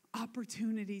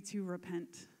opportunity to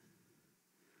repent.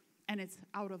 And it's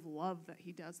out of love that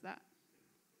he does that.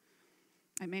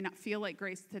 It may not feel like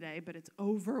grace today, but it's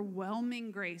overwhelming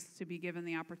grace to be given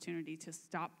the opportunity to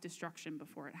stop destruction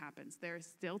before it happens. There is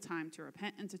still time to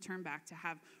repent and to turn back, to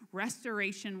have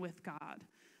restoration with God.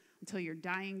 Until your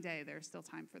dying day, there's still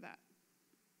time for that.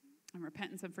 And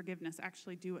repentance and forgiveness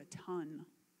actually do a ton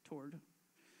toward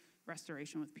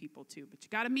restoration with people too. But you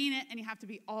got to mean it, and you have to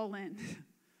be all in.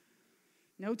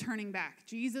 No turning back.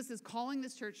 Jesus is calling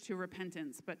this church to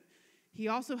repentance, but he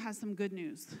also has some good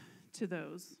news to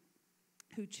those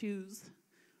who choose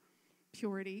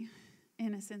purity,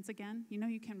 innocence again. You know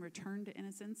you can return to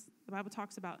innocence. The Bible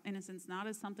talks about innocence not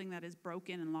as something that is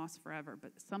broken and lost forever,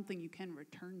 but something you can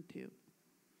return to.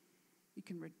 You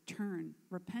can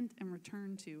repent and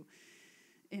return to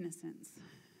innocence.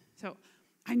 So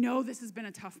I know this has been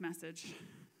a tough message.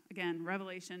 Again,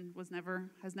 Revelation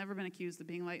has never been accused of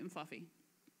being light and fluffy.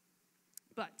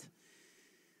 But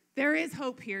there is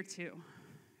hope here too.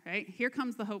 Right? Here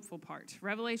comes the hopeful part.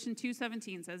 Revelation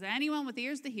 2:17 says, anyone with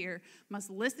ears to hear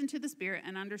must listen to the Spirit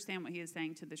and understand what he is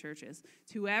saying to the churches.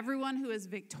 To everyone who is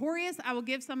victorious, I will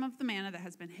give some of the manna that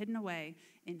has been hidden away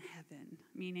in heaven.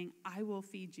 Meaning, I will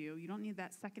feed you. You don't need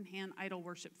that secondhand idol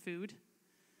worship food.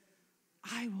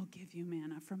 I will give you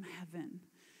manna from heaven.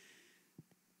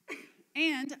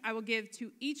 And I will give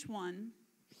to each one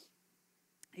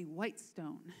a white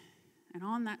stone. And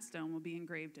on that stone will be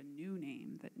engraved a new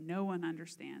name that no one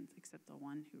understands except the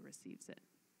one who receives it.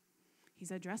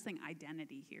 He's addressing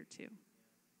identity here too.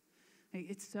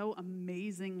 It's so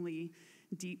amazingly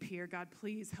deep here. God,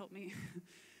 please help me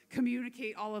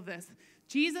communicate all of this.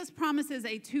 Jesus promises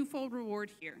a twofold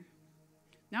reward here.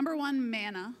 Number one,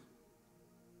 manna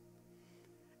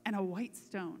and a white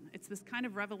stone. It's this kind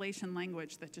of revelation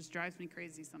language that just drives me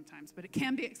crazy sometimes, but it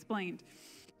can be explained.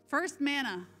 First,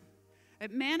 manna.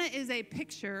 Manna is a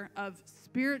picture of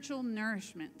spiritual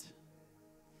nourishment.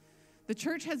 The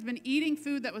church has been eating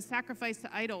food that was sacrificed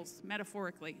to idols,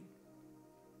 metaphorically.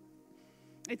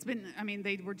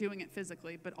 They were doing it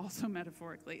physically, but also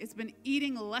metaphorically. It's been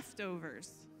eating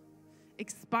leftovers,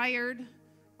 expired,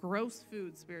 gross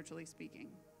food, spiritually speaking.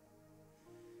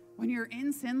 When you're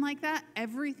in sin like that,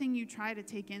 everything you try to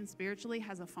take in spiritually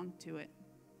has a funk to it.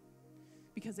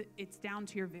 Because it's down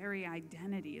to your very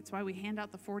identity. It's why we hand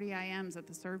out the 40 IMs at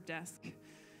the serve desk.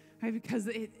 Right? Because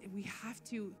we have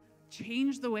to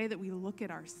change the way that we look at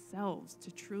ourselves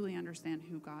to truly understand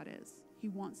who God is. He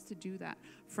wants to do that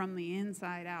from the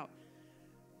inside out.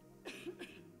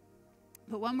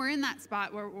 But when we're in that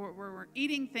spot where we're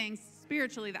eating things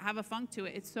spiritually that have a funk to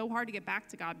it, it's so hard to get back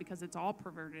to God because it's all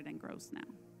perverted and gross now.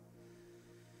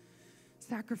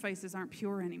 Sacrifices aren't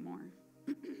pure anymore.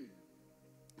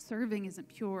 Serving isn't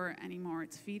pure anymore.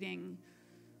 It's feeding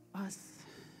us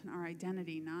and our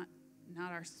identity, not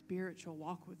our spiritual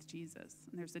walk with Jesus.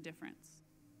 And there's a difference.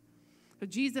 But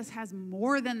Jesus has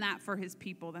more than that for his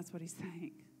people. That's what he's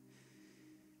saying.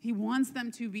 He wants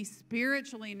them to be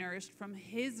spiritually nourished from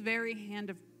his very hand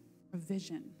of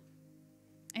provision.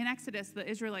 In Exodus, the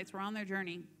Israelites were on their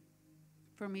journey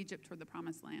from Egypt toward the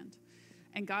promised land.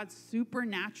 And God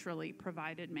supernaturally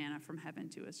provided manna from heaven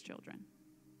to his children.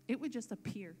 It would just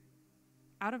appear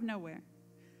out of nowhere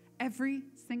every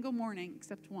single morning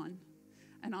except one.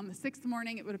 And on the sixth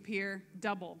morning, it would appear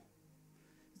double.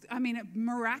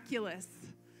 Miraculous.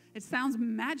 It sounds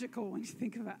magical when you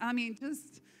think of it. I mean,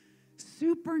 just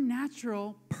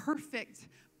supernatural, perfect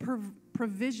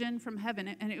provision from heaven.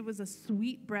 And it was a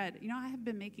sweet bread. You know, I have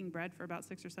been making bread for about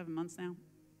 6 or 7 months now.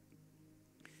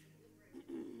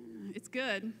 It's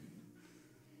good,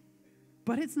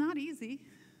 but it's not easy,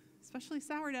 especially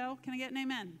sourdough. Can I get an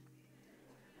amen?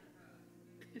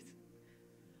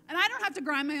 And I don't have to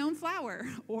grind my own flour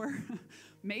or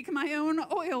make my own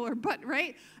oil or butter,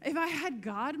 right? If I had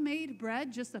God-made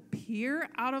bread just appear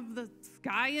out of the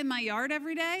sky in my yard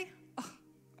every day,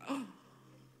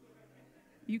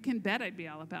 you can bet I'd be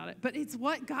all about it. But it's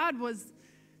what God was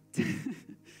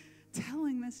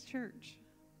telling this church.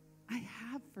 I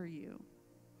have for you.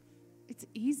 It's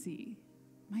easy.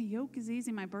 My yoke is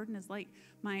easy. My burden is light.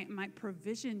 My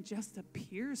provision just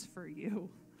appears for you.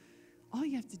 All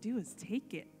you have to do is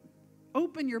take it.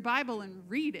 Open your Bible and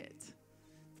read it.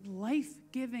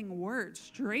 Life-giving word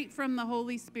straight from the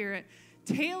Holy Spirit,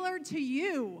 tailored to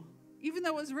you, even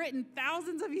though it was written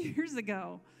thousands of years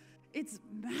ago. It's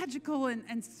magical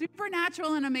and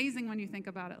supernatural and amazing when you think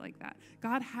about it like that.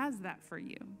 God has that for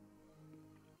you.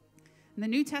 In the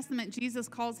New Testament, Jesus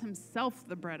calls himself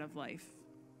the bread of life.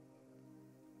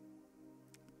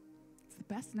 It's the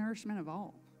best nourishment of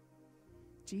all.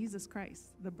 Jesus Christ,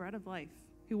 the bread of life,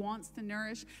 who wants to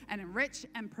nourish and enrich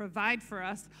and provide for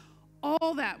us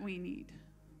all that we need.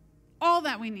 All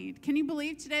that we need. Can you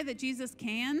believe today that Jesus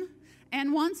can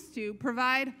and wants to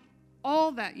provide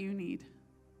all that you need?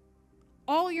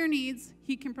 All your needs,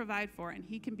 he can provide for, and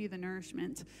he can be the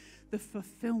nourishment, the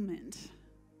fulfillment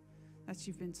that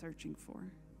you've been searching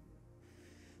for.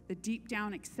 The deep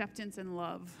down acceptance and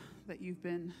love that you've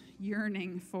been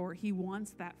yearning for. He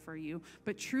wants that for you.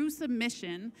 But true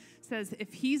submission says,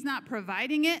 if he's not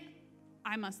providing it,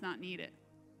 I must not need it.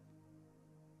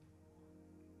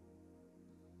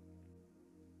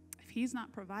 If he's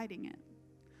not providing it,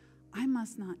 I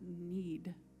must not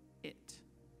need it.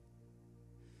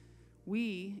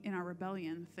 We, in our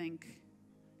rebellion, think,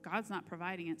 God's not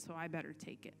providing it, so I better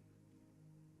take it.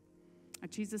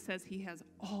 Jesus says he has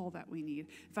all that we need.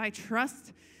 If I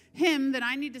trust him, then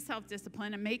I need to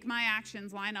self-discipline and make my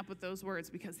actions line up with those words,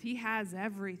 because he has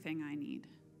everything I need.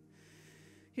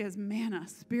 He has manna,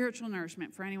 spiritual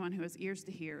nourishment for anyone who has ears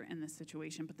to hear in this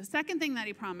situation. But the second thing that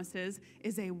he promises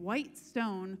is a white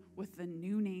stone with the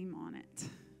new name on it.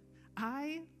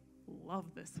 I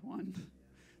love this one.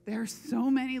 There are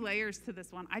so many layers to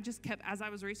this one. As I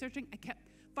was researching, I kept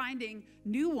finding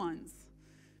new ones.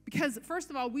 Because,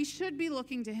 first of all, we should be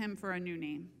looking to him for a new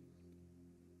name,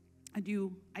 a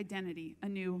new identity,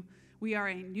 we are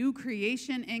a new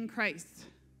creation in Christ.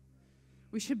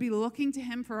 We should be looking to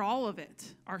him for all of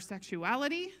it. Our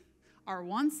sexuality, our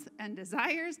wants and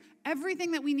desires,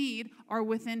 everything that we need are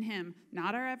within him.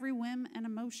 Not our every whim and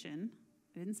emotion.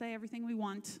 I didn't say everything we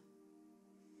want.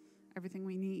 Everything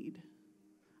we need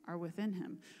are within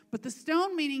him. But the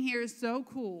stone meaning here is so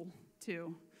cool,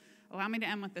 too. Allow me to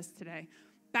end with this today.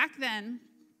 Back then,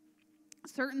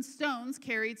 certain stones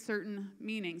carried certain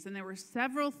meanings, and there were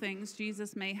several things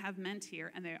Jesus may have meant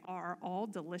here, and they are all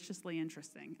deliciously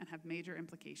interesting and have major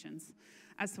implications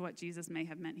as to what Jesus may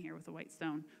have meant here with a white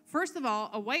stone. First of all,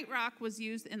 a white rock was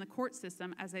used in the court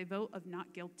system as a vote of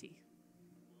not guilty.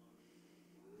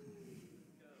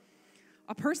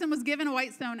 A person was given a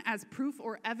white stone as proof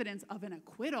or evidence of an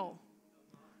acquittal.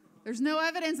 There's no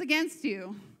evidence against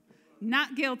you.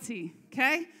 Not guilty,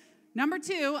 okay? Number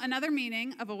two, another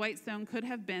meaning of a white stone could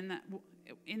have been that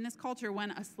in this culture,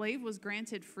 when a slave was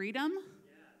granted freedom,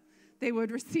 they would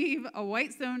receive a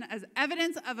white stone as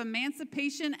evidence of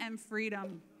emancipation and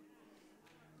freedom.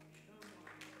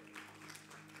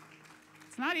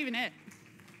 It's not even it.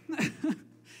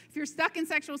 If you're stuck in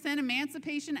sexual sin,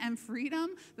 emancipation and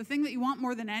freedom, the thing that you want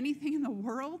more than anything in the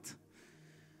world,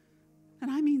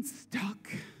 and I mean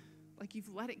stuck, like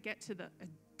you've let it get to the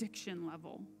addiction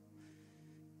level,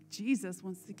 Jesus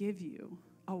wants to give you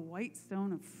a white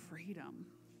stone of freedom,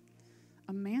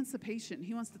 emancipation.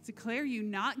 He wants to declare you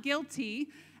not guilty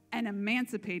and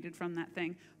emancipated from that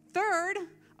thing. Third,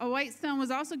 a white stone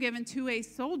was also given to a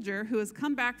soldier who has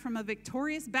come back from a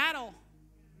victorious battle.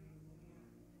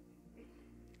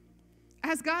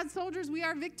 As God's soldiers, we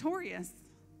are victorious.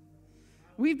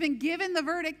 We've been given the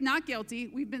verdict, not guilty.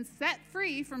 We've been set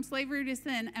free from slavery to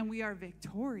sin, and we are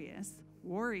victorious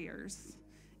warriors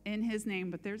in his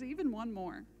name. But there's even one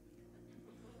more.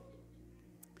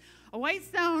 A white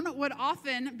stone would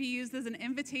often be used as an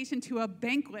invitation to a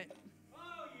banquet.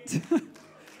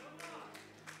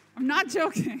 I'm not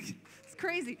joking. It's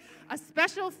crazy. A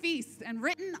special feast, and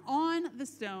written on the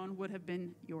stone would have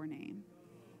been your name.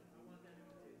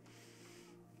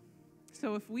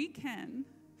 So if we can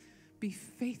be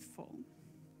faithful,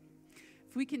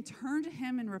 if we can turn to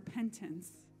him in repentance,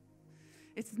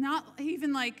 it's not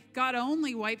even like God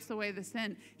only wipes away the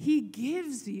sin. He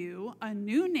gives you a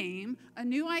new name, a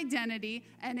new identity,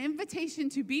 an invitation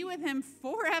to be with him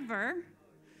forever.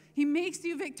 He makes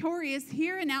you victorious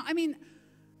here and now. I mean,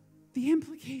 the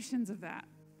implications of that.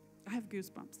 I have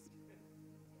goosebumps.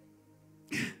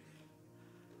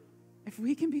 If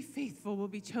we can be faithful, we'll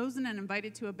be chosen and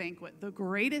invited to a banquet, the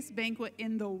greatest banquet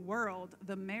in the world,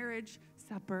 the marriage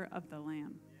supper of the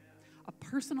Lamb. A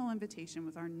personal invitation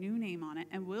with our new name on it,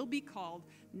 and we'll be called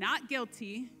not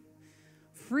guilty,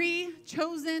 free,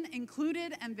 chosen,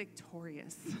 included, and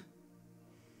victorious.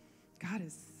 God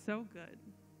is so good.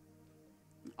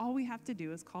 All we have to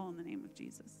do is call on the name of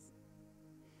Jesus.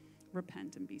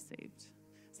 Repent and be saved.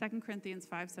 2 Corinthians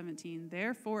 5:17,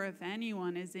 therefore, if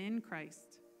anyone is in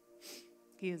Christ,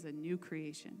 he is a new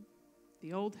creation.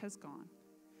 The old has gone.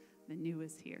 The new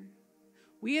is here.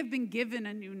 We have been given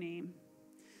a new name,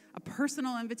 a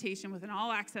personal invitation with an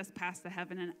all-access pass to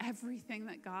heaven and everything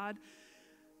that God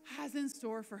has in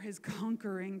store for his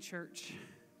conquering church.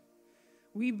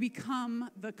 We become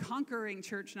the conquering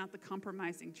church, not the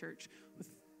compromising church, with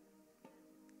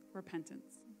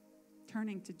repentance.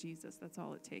 Turning to Jesus, that's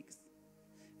all it takes.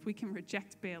 If we can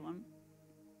reject Balaam,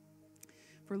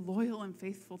 if we're loyal and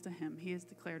faithful to him, he has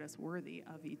declared us worthy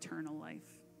of eternal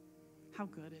life. How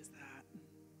good is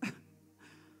that?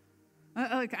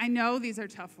 I know these are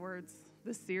tough words.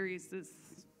 This series is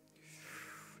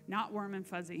not warm and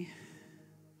fuzzy.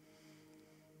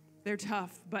 They're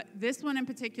tough, but this one in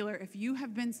particular, if you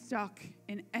have been stuck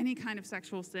in any kind of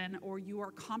sexual sin or you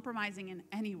are compromising in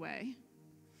any way,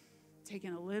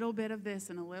 taking a little bit of this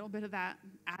and a little bit of that,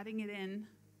 adding it in,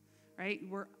 right?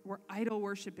 We're idol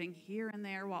worshiping here and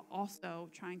there while also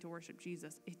trying to worship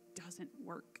Jesus. It doesn't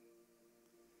work.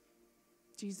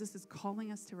 Jesus is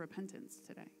calling us to repentance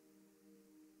today.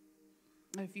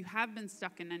 If you have been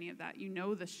stuck in any of that, you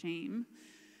know the shame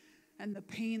and the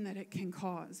pain that it can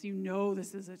cause. You know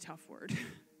this is a tough word.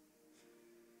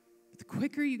 But the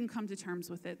quicker you can come to terms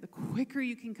with it, the quicker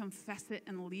you can confess it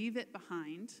and leave it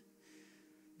behind,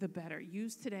 the better.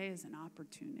 Use today as an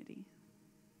opportunity.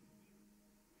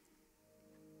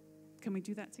 Can we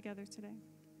do that together today?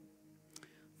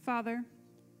 Father,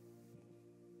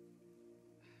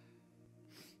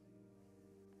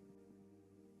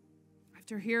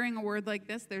 after hearing a word like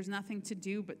this, there's nothing to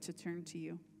do but to turn to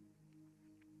you.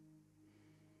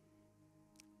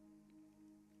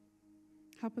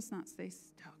 Help us not stay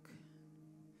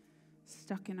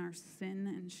stuck in our sin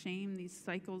and shame, these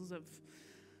cycles of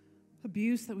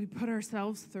abuse that we put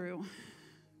ourselves through.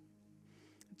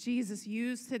 Jesus,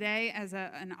 use today as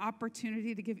an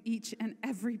opportunity to give each and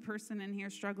every person in here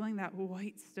struggling that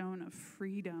white stone of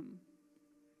freedom.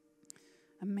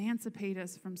 Emancipate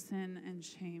us from sin and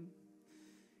shame.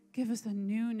 Give us a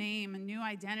new name, a new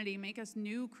identity. Make us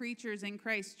new creatures in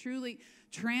Christ. Truly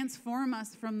transform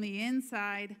us from the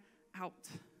inside out.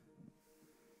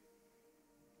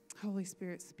 Holy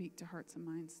Spirit, speak to hearts and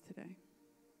minds today.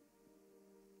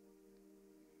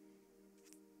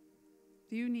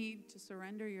 If you need to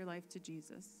surrender your life to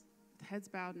Jesus, with heads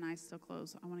bowed and eyes still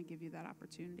closed, I want to give you that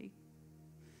opportunity.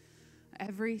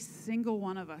 Every single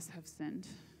one of us have sinned.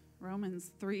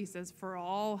 Romans 3 says, for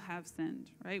all have sinned,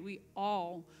 right? We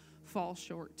all fall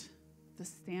short the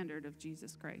standard of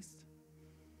Jesus Christ.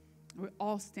 We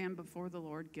all stand before the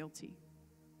Lord guilty.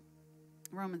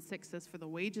 Romans 6 says, for the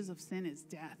wages of sin is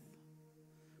death,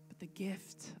 but the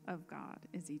gift of God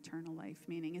is eternal life,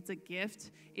 meaning it's a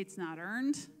gift, it's not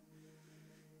earned.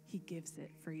 He gives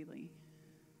it freely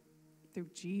through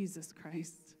Jesus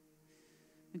Christ.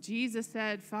 And Jesus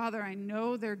said, Father, I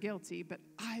know they're guilty, but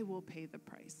I will pay the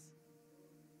price.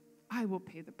 I will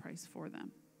pay the price for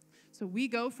them. So we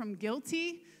go from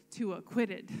guilty to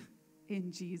acquitted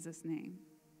in Jesus' name.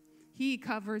 He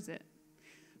covers it.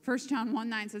 1 John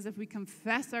 1:9 says, if we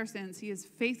confess our sins, he is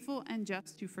faithful and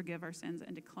just to forgive our sins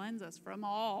and to cleanse us from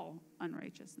all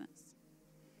unrighteousness.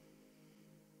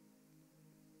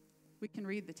 We can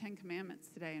read the 10 Commandments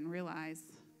today and realize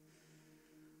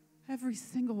every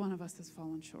single one of us has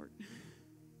fallen short.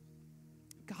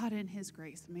 God in his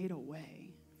grace made a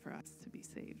way for us to be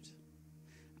saved.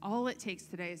 All it takes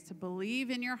today is to believe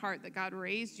in your heart that God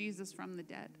raised Jesus from the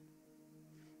dead,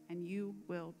 and you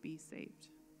will be saved.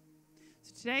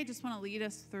 So today I just want to lead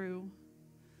us through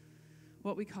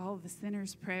what we call the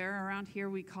sinner's prayer. Around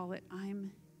here we call it,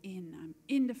 I'm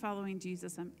into following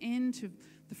Jesus. I'm into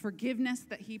the forgiveness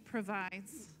that he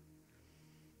provides.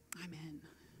 I'm in.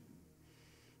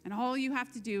 And all you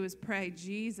have to do is pray,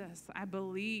 Jesus, I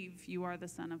believe you are the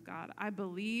Son of God. I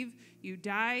believe you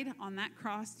died on that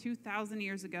cross 2,000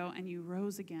 years ago and you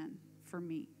rose again for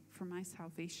me, for my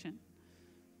salvation.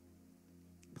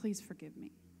 Please forgive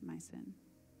me my sin.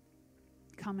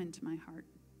 Come into my heart.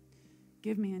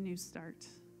 Give me a new start.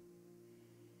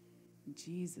 In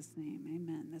Jesus' name,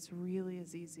 amen. That's really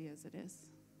as easy as it is.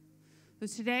 So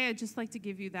today, I'd just like to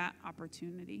give you that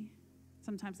opportunity.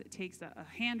 Sometimes it takes a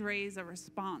hand raise, a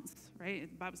response, right?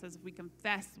 The Bible says if we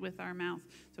confess with our mouth,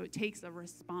 so it takes a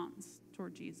response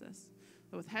toward Jesus.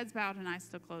 So with heads bowed and eyes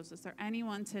still closed, is there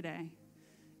anyone today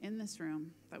in this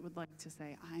room that would like to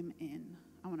say, I'm in?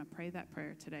 I want to pray that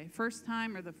prayer today. First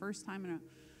time or the first time in a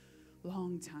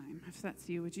long time. If that's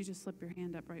you, would you just slip your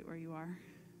hand up right where you are?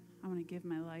 I want to give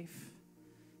my life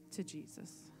to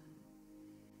Jesus.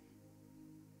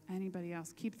 Anybody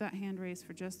else? Keep that hand raised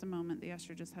for just a moment. The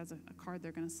usher just has a card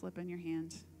they're going to slip in your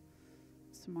hand.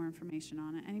 Some more information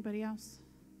on it. Anybody else?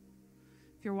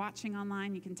 If you're watching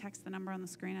online, you can text the number on the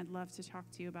screen. I'd love to talk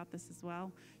to you about this as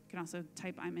well. You can also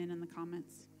type I'm in the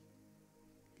comments.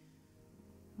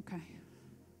 Okay.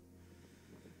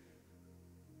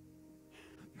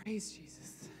 Praise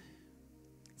Jesus.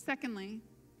 Secondly,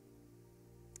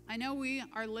 I know we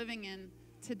are living in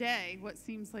today what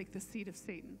seems like the seat of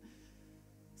Satan.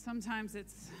 Sometimes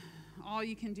it's all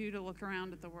you can do to look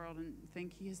around at the world and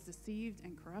think he is deceived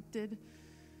and corrupted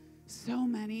so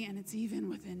many, and it's even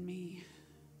within me.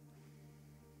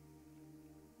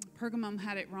 Pergamum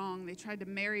had it wrong. They tried to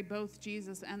marry both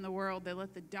Jesus and the world. They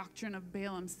let the doctrine of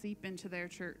Balaam seep into their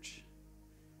church.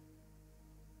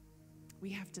 We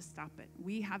have to stop it.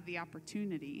 We have the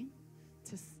opportunity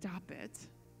to stop it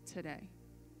today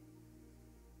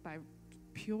by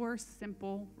pure,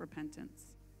 simple repentance.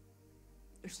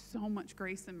 There's so much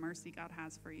grace and mercy God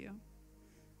has for you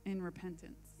in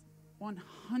repentance.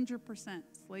 100%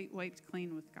 slate wiped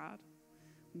clean with God.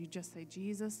 When you just say,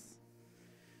 Jesus,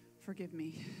 forgive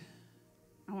me.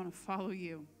 I want to follow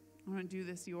you. I want to do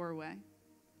this your way.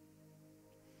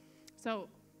 So,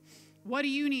 what do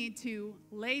you need to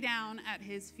lay down at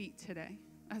his feet today?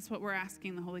 That's what we're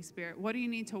asking the Holy Spirit. What do you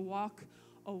need to walk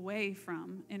away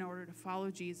from in order to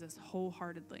follow Jesus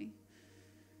wholeheartedly?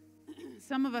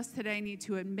 Some of us today need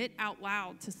to admit out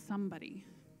loud to somebody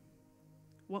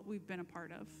what we've been a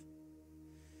part of.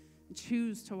 And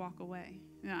choose to walk away.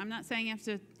 You know, I'm not saying you have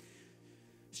to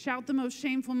shout the most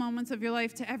shameful moments of your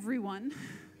life to everyone.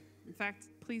 In fact,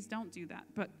 please don't do that.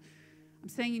 But I'm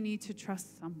saying you need to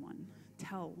trust someone.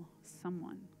 Tell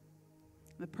someone.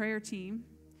 The prayer team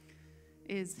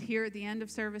is here at the end of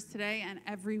service today and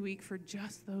every week for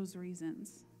just those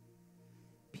reasons.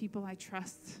 People I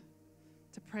trust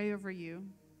to pray over you,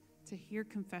 to hear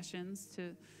confessions,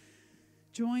 to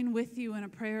join with you in a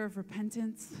prayer of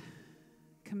repentance,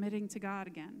 committing to God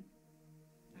again.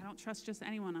 I don't trust just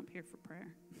anyone up here for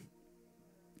prayer.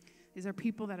 These are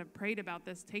people that have prayed about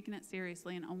this, taken it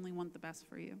seriously, and only want the best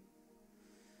for you.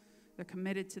 They're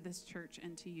committed to this church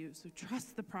and to you. So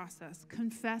trust the process.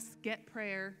 Confess, get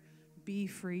prayer, be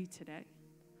free today.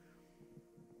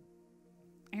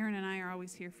 Aaron and I are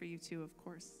always here for you too, of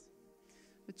course.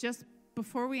 But just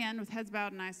before we end with heads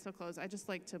bowed and eyes still closed, I'd just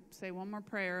like to say one more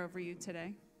prayer over you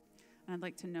today. And I'd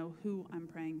like to know who I'm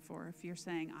praying for. If you're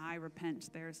saying, I repent,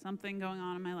 there's something going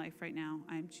on in my life right now,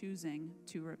 I'm choosing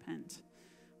to repent.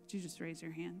 Would you just raise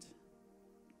your hand?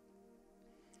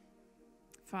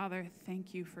 Father,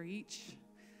 thank you for each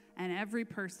and every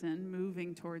person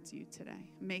moving towards you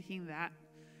today, making that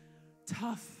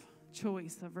tough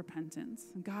choice of repentance.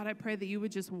 And God, I pray that you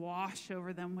would just wash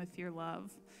over them with your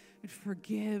love, would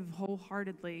forgive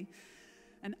wholeheartedly,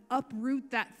 and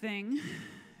uproot that thing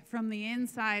from the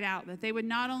inside out, that they would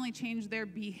not only change their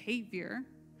behavior,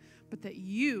 but that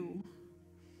you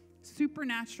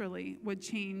supernaturally would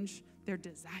change their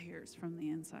desires from the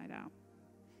inside out.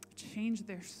 Change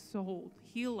their soul.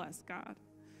 Heal us, God.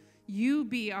 You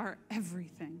be our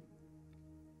everything.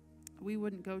 We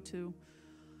wouldn't go to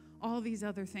all these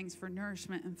other things for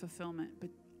nourishment and fulfillment, but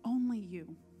only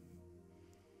you.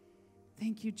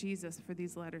 Thank you, Jesus, for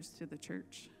these letters to the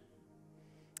church.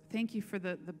 Thank you for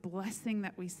the blessing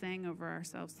that we sang over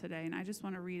ourselves today. And I just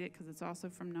want to read it because it's also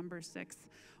from Numbers 6.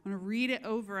 I want to read it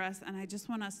over us, and I just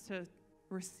want us to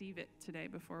receive it today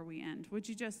before we end. Would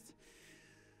you just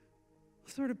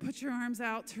sort of put your arms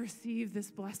out to receive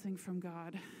this blessing from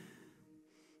God?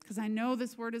 Because I know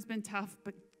this word has been tough,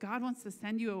 but God wants to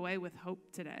send you away with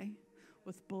hope today,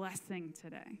 with blessing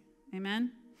today.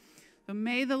 Amen? So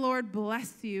may the Lord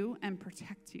bless you and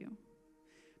protect you.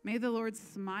 May the Lord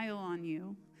smile on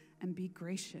you and be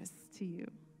gracious to you.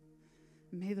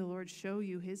 May the Lord show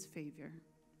you his favor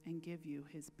and give you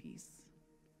his peace.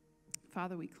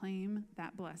 Father, we claim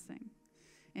that blessing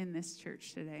in this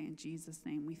church today. In Jesus'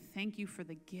 name, we thank you for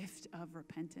the gift of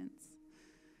repentance,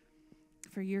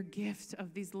 for your gift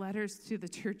of these letters to the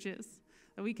churches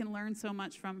that we can learn so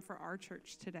much from for our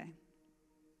church today.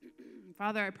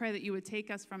 Father, I pray that you would take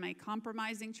us from a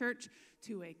compromising church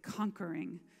to a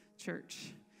conquering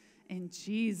church. In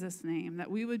Jesus' name, that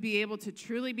we would be able to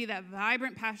truly be that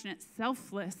vibrant, passionate,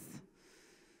 selfless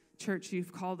church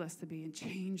you've called us to be and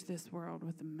change this world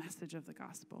with the message of the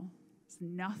gospel.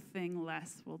 Nothing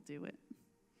less will do it.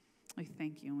 We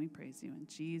thank you and we praise you in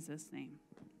Jesus' name.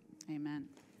 Amen.